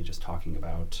recently just talking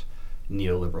about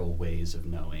neoliberal ways of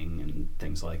knowing and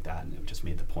things like that, and it just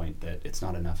made the point that it's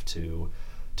not enough to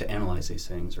analyze these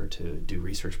things or to do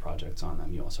research projects on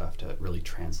them. You also have to really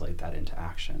translate that into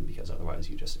action, because otherwise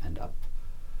you just end up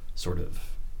sort of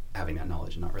having that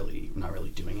knowledge and not really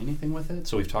doing anything with it.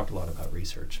 So we've talked a lot about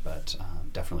research, but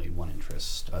definitely one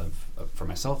interest for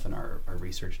myself and our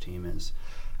research team is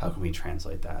how can we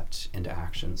translate that into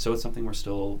action. So it's something we're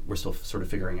still sort of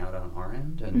figuring out on our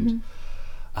end,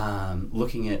 and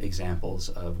looking at examples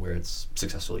of where it's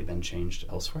successfully been changed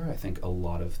elsewhere. I think a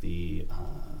lot of the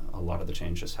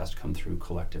change just has to come through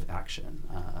collective action.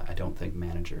 I don't think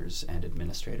managers and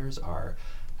administrators are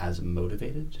as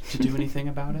motivated to do anything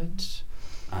about it.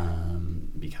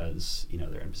 Because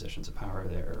they're in positions of power,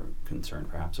 they're concerned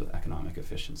perhaps with economic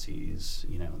efficiencies,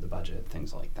 the budget,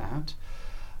 things like that.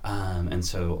 And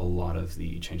so a lot of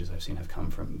the changes I've seen have come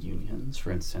from unions.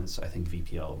 For instance, I think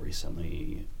VPL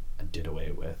recently did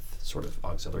away with sort of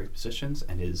auxiliary positions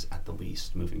and is at the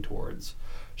least moving towards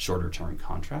shorter term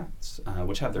contracts,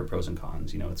 which have their pros and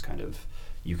cons. It's kind of,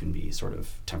 you can be sort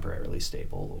of temporarily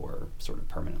stable or sort of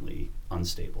permanently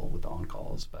unstable with the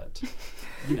on-calls, but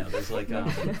there's like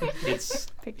it's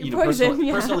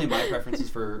personally my preference is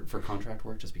for contract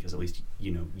work, just because at least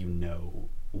you know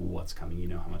what's coming, you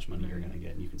know how much money you're going to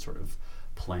get, and you can sort of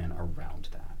plan around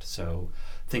that. So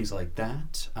things like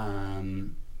that.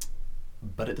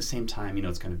 But at the same time,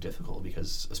 it's kind of difficult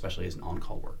because, especially as an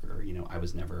on-call worker, I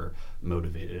was never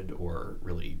motivated or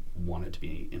really wanted to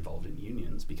be involved in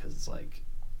unions, because it's like,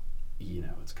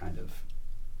 it's kind of,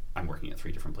 I'm working at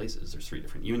 3 different places. There's 3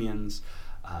 different unions.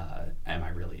 Am I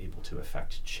really able to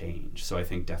affect change? So I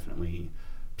think definitely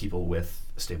people with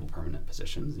stable permanent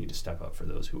positions need to step up for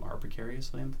those who are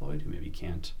precariously employed, who maybe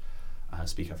can't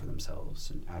speak up for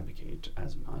themselves and advocate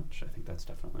as much. I think that's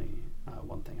definitely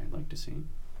one thing I'd like to see.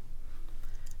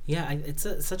 Yeah, it's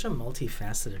such a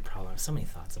multifaceted problem. So many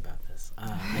thoughts about this.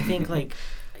 I think, like,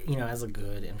 as a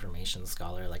good information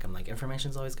scholar, like, I'm like,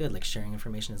 information's always good. Like, sharing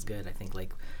information is good. I think,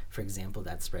 like, for example,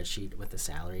 that spreadsheet with the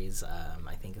salaries,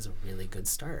 I think is a really good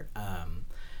start.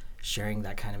 Sharing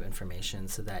that kind of information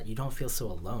so that you don't feel so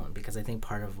alone, because I think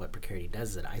part of what precarity does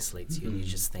is it isolates you, and you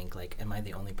just think, like, am I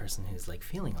the only person who's, like,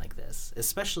 feeling like this?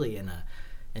 Especially in a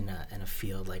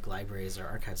field like libraries or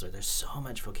archives where there's so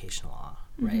much vocational awe,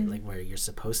 right? Like, where you're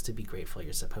supposed to be grateful,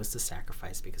 you're supposed to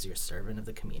sacrifice because you're a servant of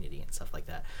the community and stuff like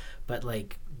that. But,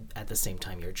 like, at the same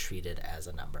time, you're treated as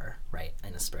a number, right?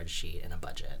 In a spreadsheet, in a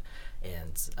budget,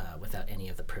 and without any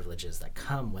of the privileges that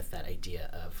come with that idea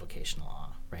of vocational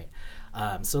awe, right?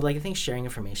 So, like, I think sharing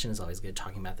information is always good.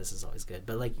 Talking about this is always good.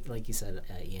 But like you said,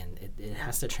 Ian, it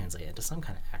has to translate into some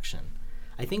kind of action.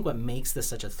 I think what makes this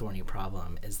such a thorny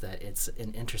problem is that it's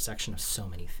an intersection of so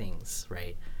many things,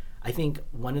 right? I think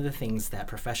one of the things that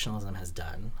professionalism has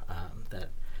done that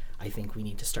I think we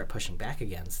need to start pushing back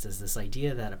against is this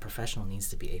idea that a professional needs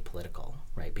to be apolitical,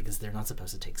 right? Because they're not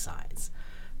supposed to take sides.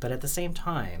 But at the same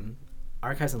time,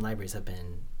 archives and libraries have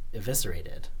been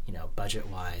eviscerated,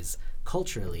 budget-wise,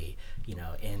 culturally,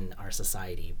 in our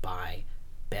society by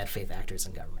bad faith actors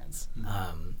and governments.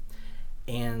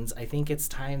 And I think it's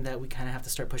time that we kind of have to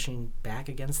start pushing back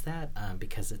against that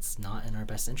because it's not in our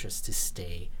best interest to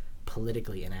stay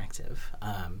politically inactive.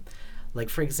 Like,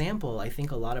 for example, I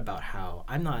think a lot about how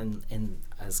I'm not in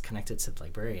as connected to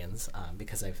librarians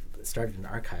because I've started in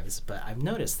archives, but I've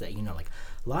noticed that, like,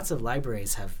 lots of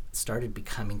libraries have started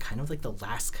becoming kind of like the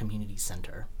last community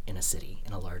center in a city,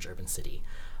 in a large urban city.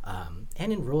 And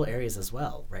in rural areas as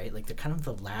well, right? Like, they're kind of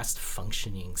the last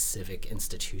functioning civic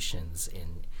institutions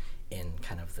in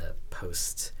kind of the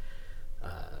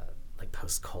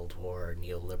post-Cold War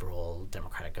neoliberal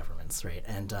democratic governments, right?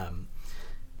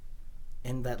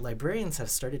 And that librarians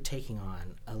have started taking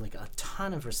on a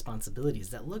ton of responsibilities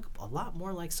that look a lot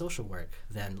more like social work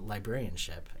than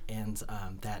librarianship, and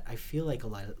that I feel like a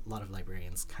lot of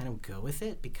librarians kind of go with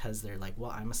it because they're like,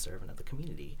 well, I'm a servant of the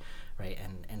community, right?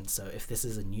 And so if this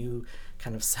is a new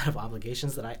kind of set of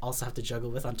obligations that I also have to juggle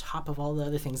with on top of all the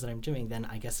other things that I'm doing, then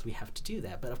I guess we have to do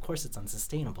that. But of course it's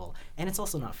unsustainable, and it's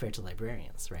also not fair to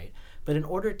librarians, right? But in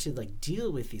order to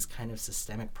deal with these kind of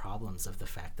systemic problems of the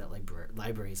fact that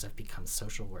libraries have become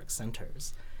social work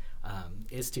centers,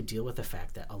 is to deal with the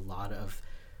fact that a lot of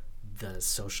the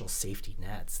social safety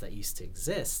nets that used to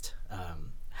exist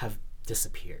have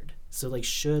disappeared. So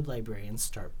should librarians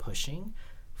start pushing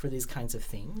for these kinds of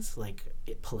things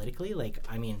politically?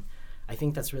 I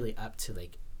think that's really up to the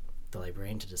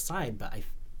librarian to decide, but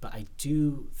I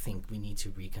do think we need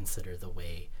to reconsider the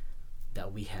way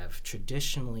that we have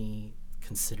traditionally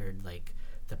considered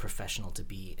the professional to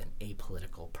be an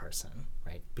apolitical person,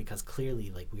 right? Because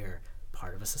clearly we are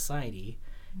part of a society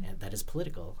and that is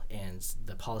political, and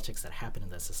the politics that happen in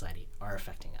that society are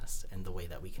affecting us and the way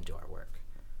that we can do our work.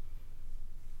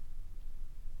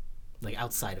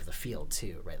 Outside of the field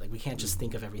too, right? We can't just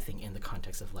think of everything in the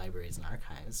context of libraries and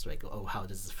archives, right? Oh, how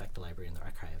does this affect the library and the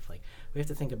archive? We have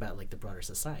to think about the broader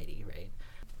society, right?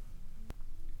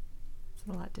 It's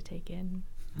a lot to take in.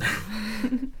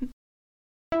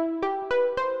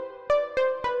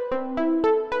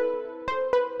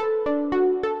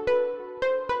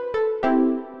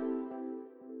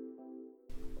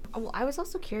 Well, I was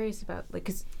also curious about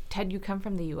because Ted, you come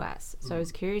from the U.S., so I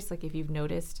was curious if you've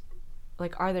noticed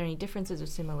are there any differences or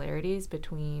similarities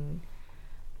between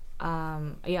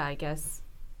I guess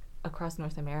across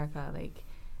North America?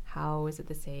 How is it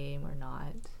the same or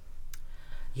not?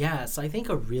 Yeah, so I think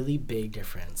a really big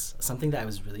difference, something that I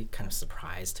was really kind of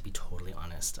surprised, to be totally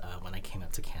honest, when I came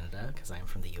up to Canada, because I'm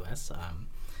from the U.S.,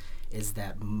 is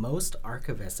that most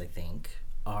archivists, I think,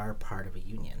 are part of a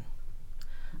union.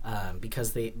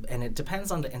 Because and it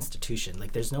depends on the institution.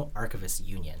 There's no archivist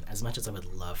union, as much as I would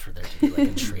love for there to be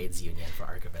a trades union for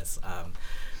archivists.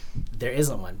 There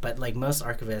isn't one, but most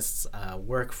archivists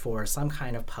work for some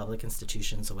kind of public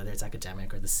institution, so whether it's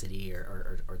academic or the city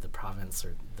or the province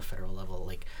or the federal level,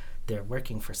 they're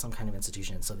working for some kind of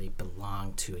institution, so they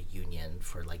belong to a union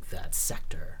for that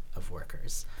sector of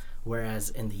workers. Whereas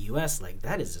in the U.S.,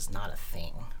 that is just not a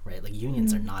thing, right?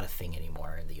 Unions are not a thing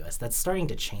anymore in the U.S. That's starting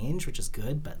to change, which is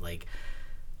good, but I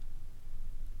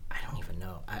don't even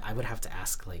know. I would have to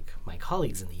ask my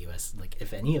colleagues in the U.S.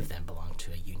 If any of them belong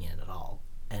to a union at all.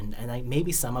 And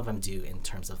maybe some of them do in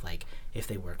terms of if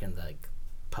they work in the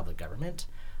public government,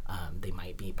 they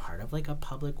might be part of a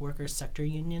public workers sector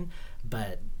union,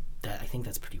 but I think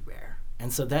that's pretty rare.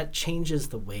 And so that changes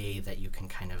the way that you can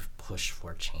kind of push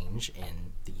for change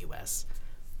in the U.S.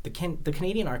 the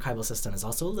Canadian archival system is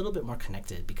also a little bit more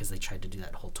connected because they tried to do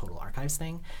that whole total archives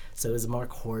thing. So it was more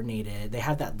coordinated. They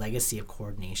have that legacy of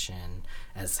coordination,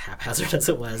 as haphazard as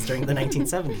it was during the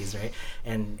 1970s, right?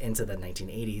 And into the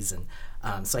 1980s.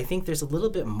 And so I think there's a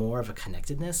little bit more of a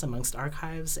connectedness amongst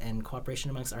archives and cooperation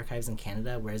amongst archives in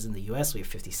Canada, whereas in the US we have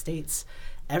 50 states.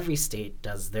 Every state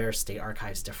does their state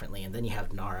archives differently. And then you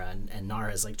have NARA, and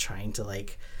NARA is like trying to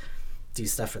like do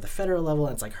stuff for the federal level,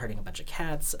 and it's like herding a bunch of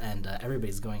cats, and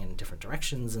everybody's going in different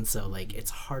directions, and so like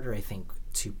it's harder, I think,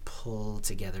 to pull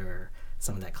together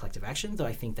some of that collective action, though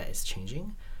I think that is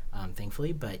changing,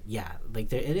 thankfully. But yeah,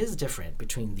 like it is different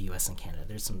between the US and Canada.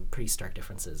 There's some pretty stark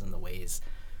differences in the ways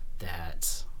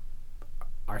that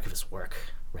archivists work,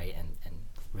 right, and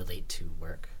relate to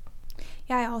work.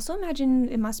 Yeah, I also imagine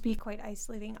it must be quite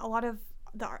isolating. A lot of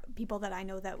the people that I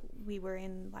know that we were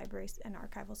in libraries and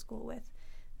archival school with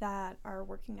that are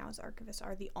working now as archivists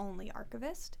are the only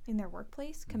archivist in their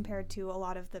workplace, compared to a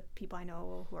lot of the people I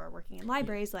know who are working in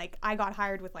libraries. Like, I got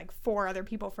hired with like 4 other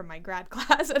people from my grad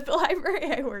class at the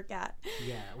library I work at.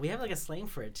 Yeah, we have like a slang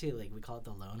for it too. Like, we call it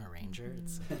the lone arranger.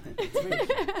 It's pretty cute.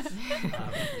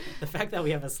 The fact that we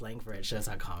have a slang for it shows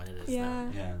how common it is.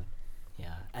 Yeah.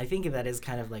 Yeah, I think that is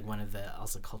kind of like one of the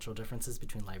also cultural differences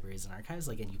between libraries and archives.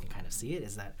 Like, and you can kind of see it,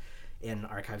 is that in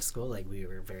archive school, like, we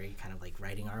were very kind of like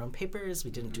writing our own papers.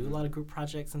 We didn't do a lot of group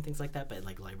projects and things like that, but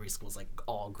like library school's like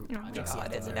all group projects.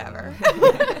 God, is it ever?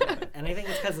 And I think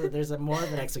it's because there's more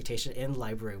of an expectation in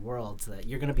library worlds that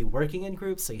you're going to be working in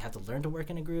groups, so you have to learn to work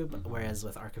in a group, whereas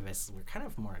with archivists, we're kind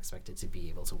of more expected to be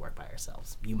able to work by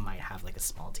ourselves. You might have like a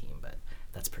small team, but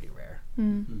that's pretty rare.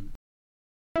 Mm.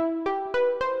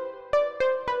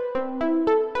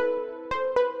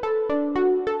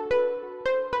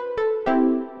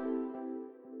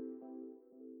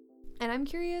 And I'm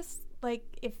curious, like,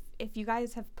 if you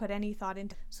guys have put any thought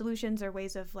into solutions or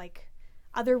ways of, like,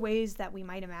 other ways that we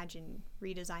might imagine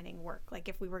redesigning work. Like,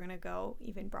 if we were going to go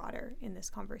even broader in this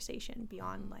conversation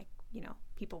beyond, like, you know,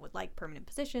 people would like permanent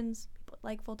positions, people would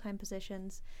like full-time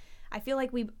positions. I feel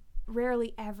like we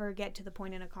rarely ever get to the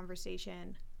point in a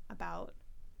conversation about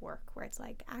work where it's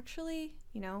like, actually,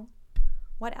 you know,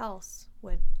 what else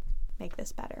would make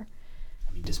this better?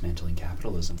 I mean, dismantling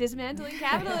capitalism. Dismantling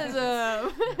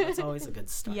capitalism. That's always a good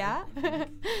start. Yeah.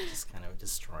 Just kind of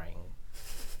destroying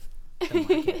the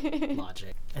market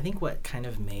logic. I think what kind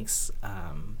of makes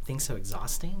things so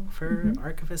exhausting for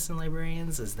archivists and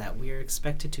librarians is that we are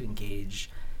expected to engage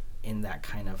in that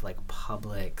kind of like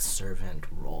public servant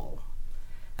role.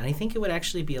 And I think it would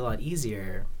actually be a lot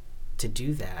easier to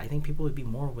do that. I think people would be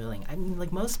more willing. I mean,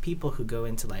 like, most people who go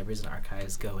into libraries and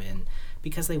archives go in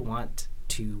because they want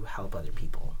to help other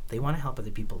people. They want to help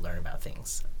other people learn about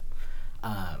things.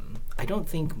 I don't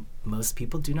think most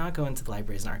people do not go into the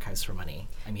libraries and archives for money.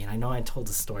 I mean, I know I told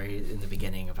a story in the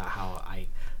beginning about how I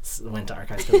went to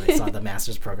archives because I saw the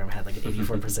master's program had like an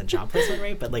 84% job placement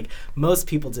rate, but like most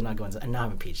people did not go into, and now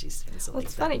I'm a PhD student. So well, like,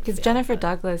 it's funny because Jennifer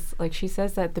Douglas, like, she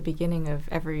says that at the beginning of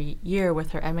every year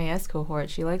with her MAS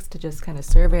cohort, she likes to just kind of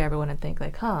survey everyone and think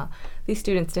like, these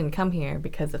students didn't come here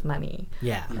because of money.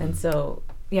 Yeah. And so,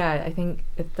 yeah, I think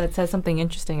that says something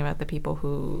interesting about the people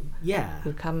who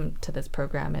come to this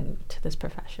program and to this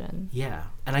profession. Yeah,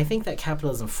 and I think that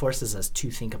capitalism forces us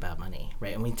to think about money,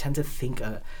 right? And we tend to think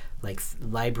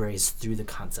libraries through the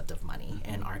concept of money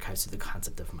and archives through the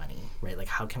concept of money, right? Like,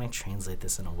 how can I translate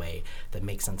this in a way that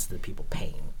makes sense to the people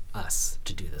paying us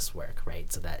to do this work,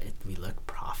 right? So that we look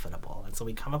profitable. And so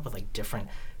we come up with like different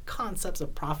concepts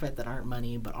of profit that aren't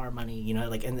money but are money, you know,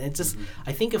 like, and it just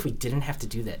I think if we didn't have to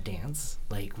do that dance,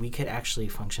 like, we could actually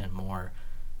function more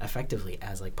effectively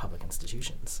as like public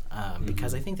institutions,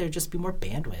 because I think there'd just be more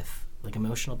bandwidth, like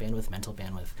emotional bandwidth, mental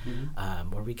bandwidth,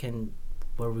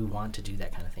 where we want to do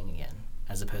that kind of thing again,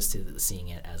 as opposed to seeing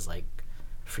it as like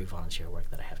free volunteer work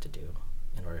that I have to do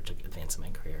in order to advance in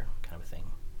my career kind of a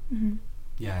thing.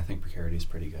 Yeah, I think precarity is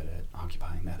pretty good at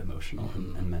occupying that emotional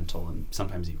and mental and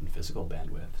sometimes even physical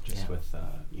bandwidth, just with,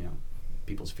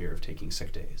 people's fear of taking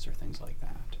sick days or things like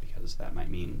that, because that might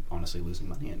mean honestly losing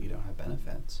money and you don't have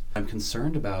benefits. I'm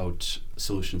concerned about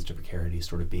solutions to precarity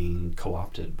sort of being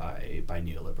co-opted by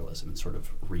neoliberalism and sort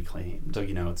of reclaimed. So,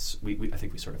 you know, I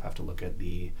think we sort of have to look at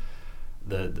the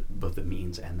both the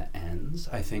means and the ends.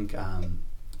 I think,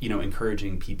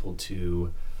 encouraging people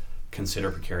to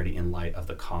consider precarity in light of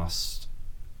the cost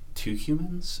to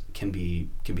humans can be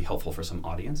helpful for some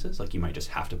audiences. Like, you might just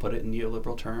have to put it in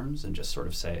neoliberal terms and just sort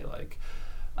of say like,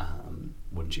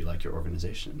 wouldn't you like your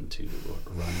organization to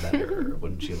run better?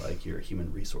 Wouldn't you like your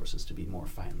human resources to be more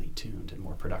finely tuned and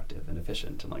more productive and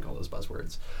efficient and like all those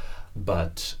buzzwords?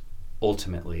 But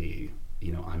ultimately,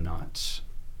 I'm not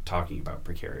talking about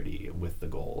precarity with the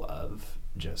goal of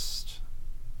just,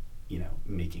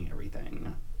 making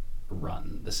everything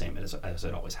run the same as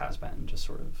it always has been, just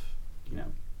sort of,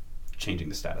 changing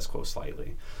the status quo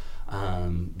slightly.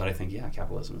 But I think,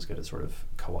 capitalism is good at sort of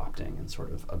co-opting and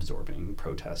sort of absorbing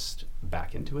protest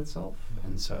back into itself.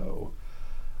 And so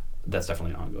that's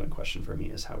definitely an ongoing question for me,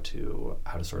 is how to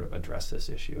sort of address this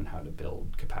issue and how to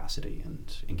build capacity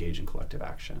and engage in collective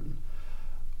action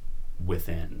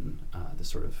within this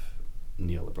sort of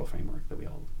neoliberal framework that we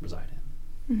all reside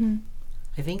in. Mm-hmm.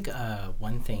 I think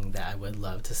one thing that I would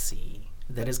love to see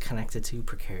that is connected to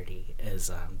precarity is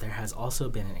there has also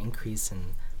been an increase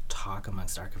in talk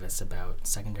amongst archivists about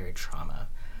secondary trauma.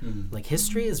 Mm-hmm. Like,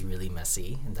 history is really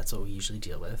messy, and that's what we usually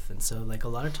deal with. And so, like, a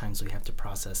lot of times we have to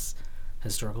process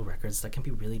historical records that can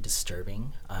be really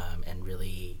disturbing and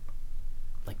really,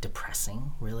 like,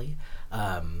 depressing, really.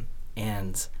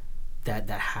 And that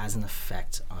has an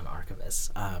effect on archivists.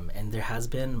 And there has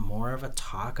been more of a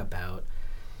talk about,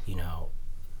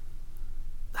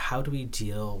 how do we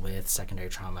deal with secondary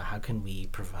trauma? How can we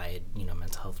provide,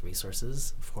 mental health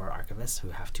resources for archivists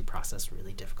who have to process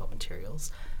really difficult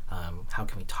materials? How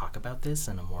can we talk about this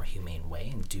in a more humane way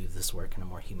and do this work in a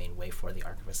more humane way for the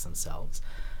archivists themselves?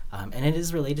 And it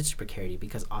is related to precarity,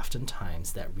 because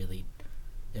oftentimes that really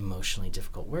emotionally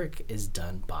difficult work is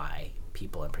done by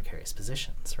people in precarious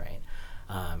positions, right?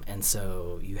 And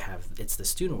so it's the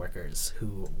student workers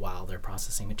who, while they're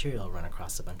processing material, run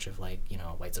across a bunch of white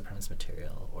supremacist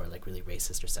material, or like really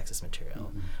racist or sexist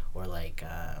material, or like,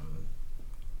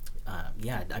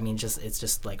 it's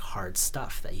just like hard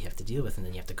stuff that you have to deal with, and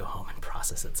then you have to go home and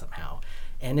process it somehow.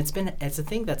 And it's a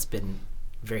thing that's been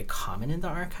very common in the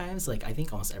archives. Like, I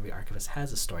think almost every archivist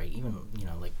has a story, even,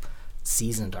 like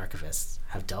seasoned archivists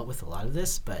have dealt with a lot of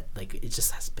this, but like it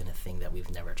just has been a thing that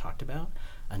we've never talked about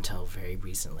until very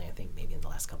recently. I think maybe in the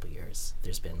last couple of years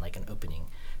there's been like an opening.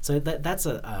 So that's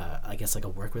I guess like a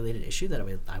work related issue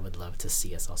that I would love to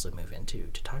see us also move into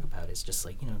to talk about. Is just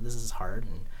like, this is hard,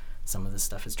 and some of this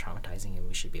stuff is traumatizing, and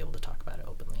we should be able to talk about it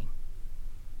openly.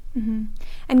 Mm-hmm.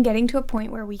 And getting to a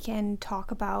point where we can talk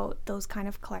about those kind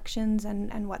of collections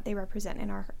and what they represent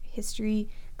in our history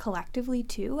collectively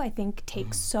too, I think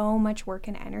takes so much work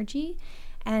and energy.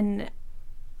 And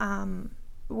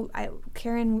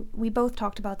Karen, we both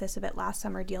talked about this a bit last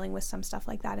summer, dealing with some stuff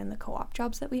like that in the co-op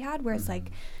jobs that we had, where it's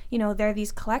like, there are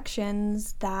these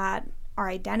collections that are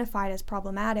identified as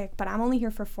problematic, but I'm only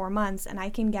here for 4 months, and I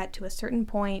can get to a certain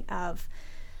point of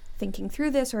thinking through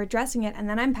this or addressing it, and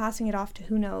then I'm passing it off to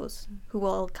who knows who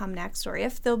will come next, or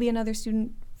if there'll be another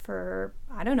student for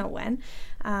I don't know when,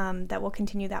 that will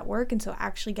continue that work. And so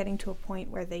actually getting to a point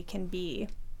where they can be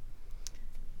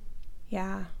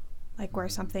where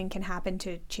something can happen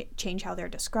to change how they're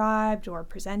described or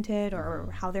presented or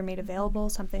how they're made available,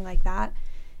 something like that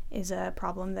is a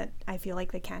problem that I feel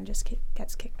like the can just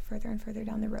gets kicked further and further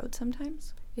down the road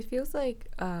sometimes. It feels like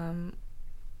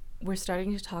we're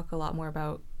starting to talk a lot more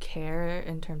about care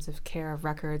in terms of care of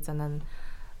records, and then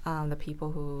the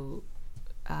people who,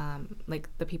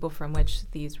 the people from which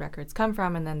these records come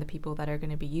from, and then the people that are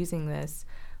going to be using this,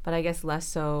 but I guess less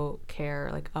so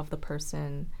care of the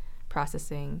person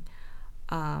processing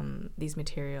these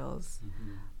materials.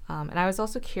 And I was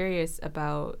also curious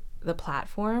about the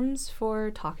platforms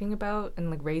for talking about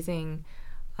and raising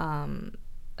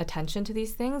attention to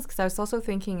these things, because I was also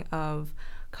thinking of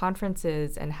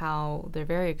conferences and how they're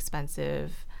very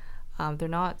expensive. They're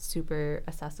not super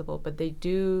accessible, but they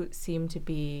do seem to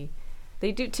be.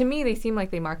 To me, they seem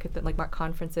like they market that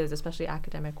conferences, especially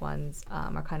academic ones,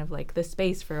 are kind of like the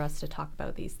space for us to talk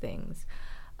about these things.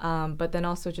 But then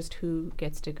also just who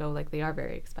gets to go, they are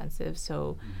very expensive.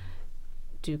 So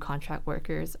do contract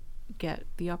workers get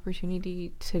the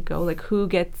opportunity to go? Who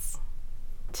gets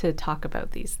to talk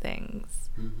about these things?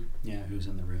 Yeah, who's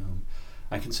in the room?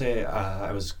 I can say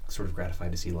I was sort of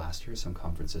gratified to see last year some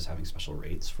conferences having special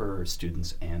rates for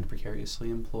students and precariously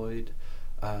employed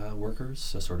workers.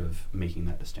 So sort of making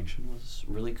that distinction was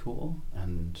really cool.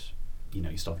 And,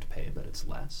 you still have to pay, but it's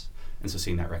less. And so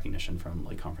seeing that recognition from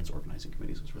conference organizing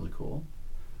committees was really cool.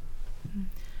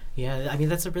 Yeah, I mean,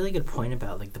 that's a really good point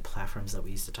about the platforms that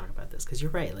we used to talk about this, because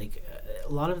you're right. A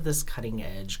lot of this cutting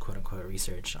edge, quote unquote,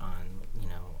 research on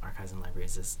archives and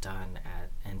libraries is done at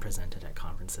and presented at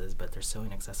conferences, but they're so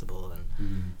inaccessible,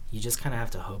 and you just kind of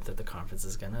have to hope that the conference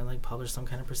is gonna publish some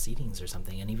kind of proceedings or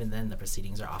something. And even then, the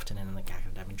proceedings are often in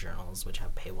academic journals, which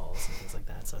have paywalls and things like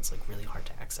that. So it's really hard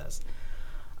to access.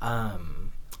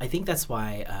 I think that's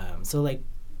why.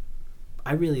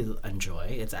 I really enjoy,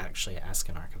 it's actually Ask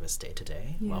an Archivist Day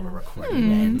today while we're Yeah.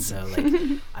 recording, and so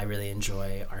like I really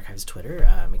enjoy Archives Twitter.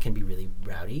 It can be really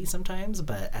rowdy sometimes,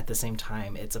 but at the same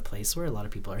time, it's a place where a lot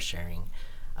of people are sharing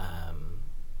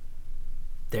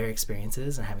their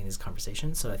experiences and having these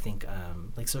conversations. So I think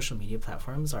like social media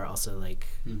platforms are also like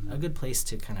a good place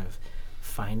to kind of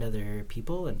find other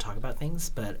people and talk about things,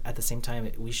 but at the same time,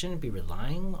 we shouldn't be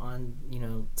relying on, you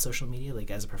know, social media.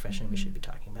 Like as a profession, we should be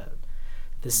talking about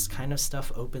this kind of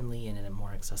stuff openly and in a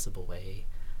more accessible way,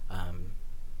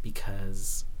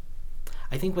 because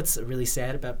I think what's really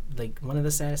sad about, like, one of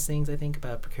the saddest things I think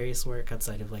about precarious work,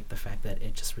 outside of like the fact that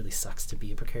it just really sucks to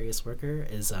be a precarious worker,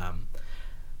 is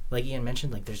like Ian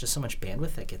mentioned, like there's just so much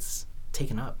bandwidth that gets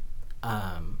taken up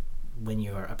when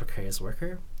you're a precarious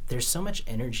worker. There's so much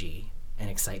energy and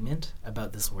excitement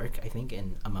about this work, I think,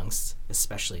 in amongst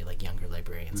especially like younger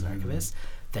librarians and archivists,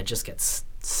 that just gets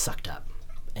sucked up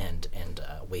and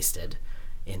wasted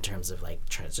in terms of like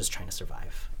just trying to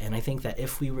survive. And I think that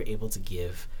if we were able to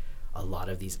give a lot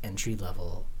of these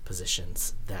entry-level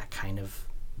positions that kind of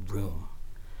room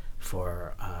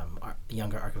for our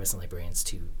younger archivists and librarians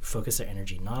to focus their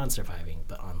energy not on surviving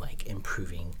but on like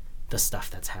improving the stuff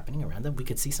that's happening around them, we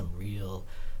could see some real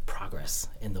progress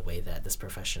in the way that this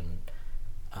profession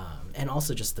and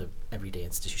also just the everyday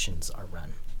institutions are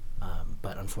run.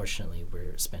 But unfortunately,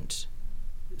 we're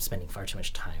spending far too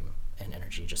much time and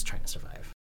energy just trying to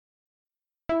survive.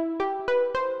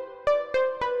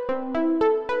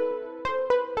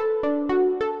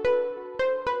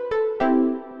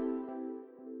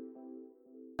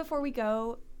 Before we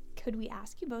go, could we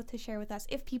ask you both to share with us,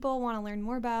 if people want to learn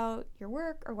more about your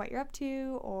work or what you're up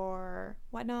to or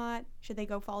whatnot, should they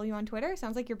go follow you on Twitter?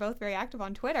 Sounds like you're both very active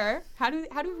on Twitter. How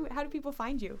do people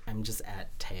find you? I'm just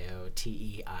at Teioh,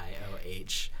 Teioh.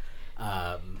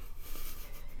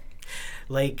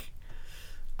 Like,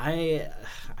 I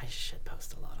should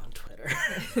post a lot on Twitter.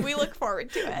 We look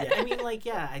forward to it. Yeah, I mean, like,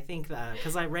 yeah, I think that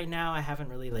because right now I haven't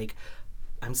really like.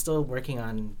 I'm still working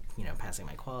on, you know, passing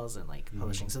my quals and like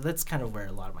publishing, so that's kind of where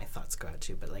a lot of my thoughts go out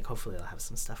to. But like, hopefully, I'll have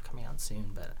some stuff coming out soon.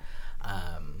 But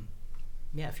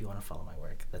yeah, if you want to follow my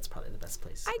work, that's probably the best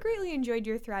place. I greatly enjoyed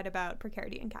your thread about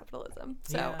precarity and capitalism,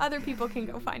 so Yeah. other people can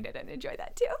go find it and enjoy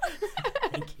that too.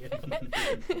 Thank you.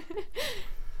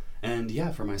 And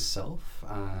yeah, for myself,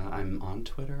 I'm on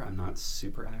Twitter. I'm not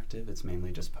super active. It's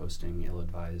mainly just posting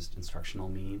ill-advised instructional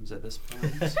memes at this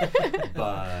point.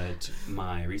 But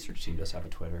my research team does have a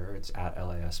Twitter. It's at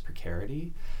LIS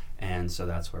Precarity. And so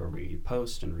that's where we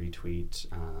post and retweet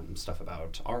stuff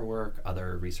about our work,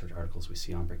 other research articles we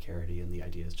see on precarity. And the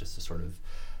idea is just to sort of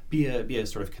be a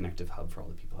sort of connective hub for all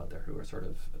the people out there who are sort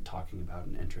of talking about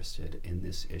and interested in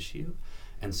this issue.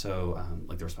 And so,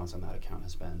 like, the response on that account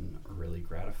has been really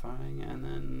gratifying. And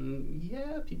then,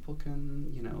 yeah, people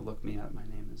can, you know, look me up. My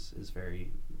name is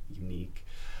very unique.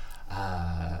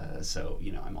 So,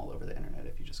 you know, I'm all over the internet.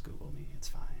 If you just Google me, it's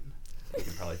fine. You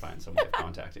can probably find some way of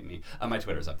contacting me. My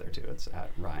Twitter's up there, too. It's at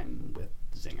Rhyme with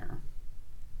Zinger,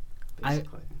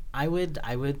 basically. I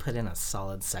would put in a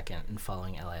solid second in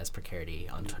following LIS Precarity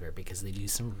on Twitter, because they do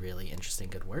some really interesting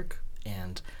good work.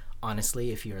 And honestly,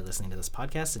 if you are listening to this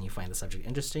podcast and you find the subject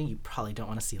interesting, you probably don't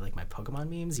want to see like my Pokemon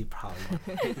memes. You probably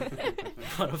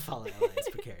want to follow LIS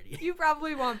Precarity. You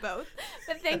probably want both.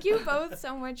 But thank you both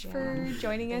so much for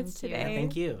joining us Thank you. today. Yeah,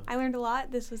 thank you. I learned a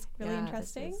lot. This was really Yeah, this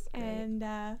interesting. was great. And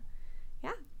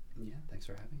Yeah, thanks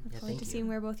for having me. look Yeah, forward thank to you. seeing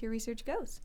where both your research goes.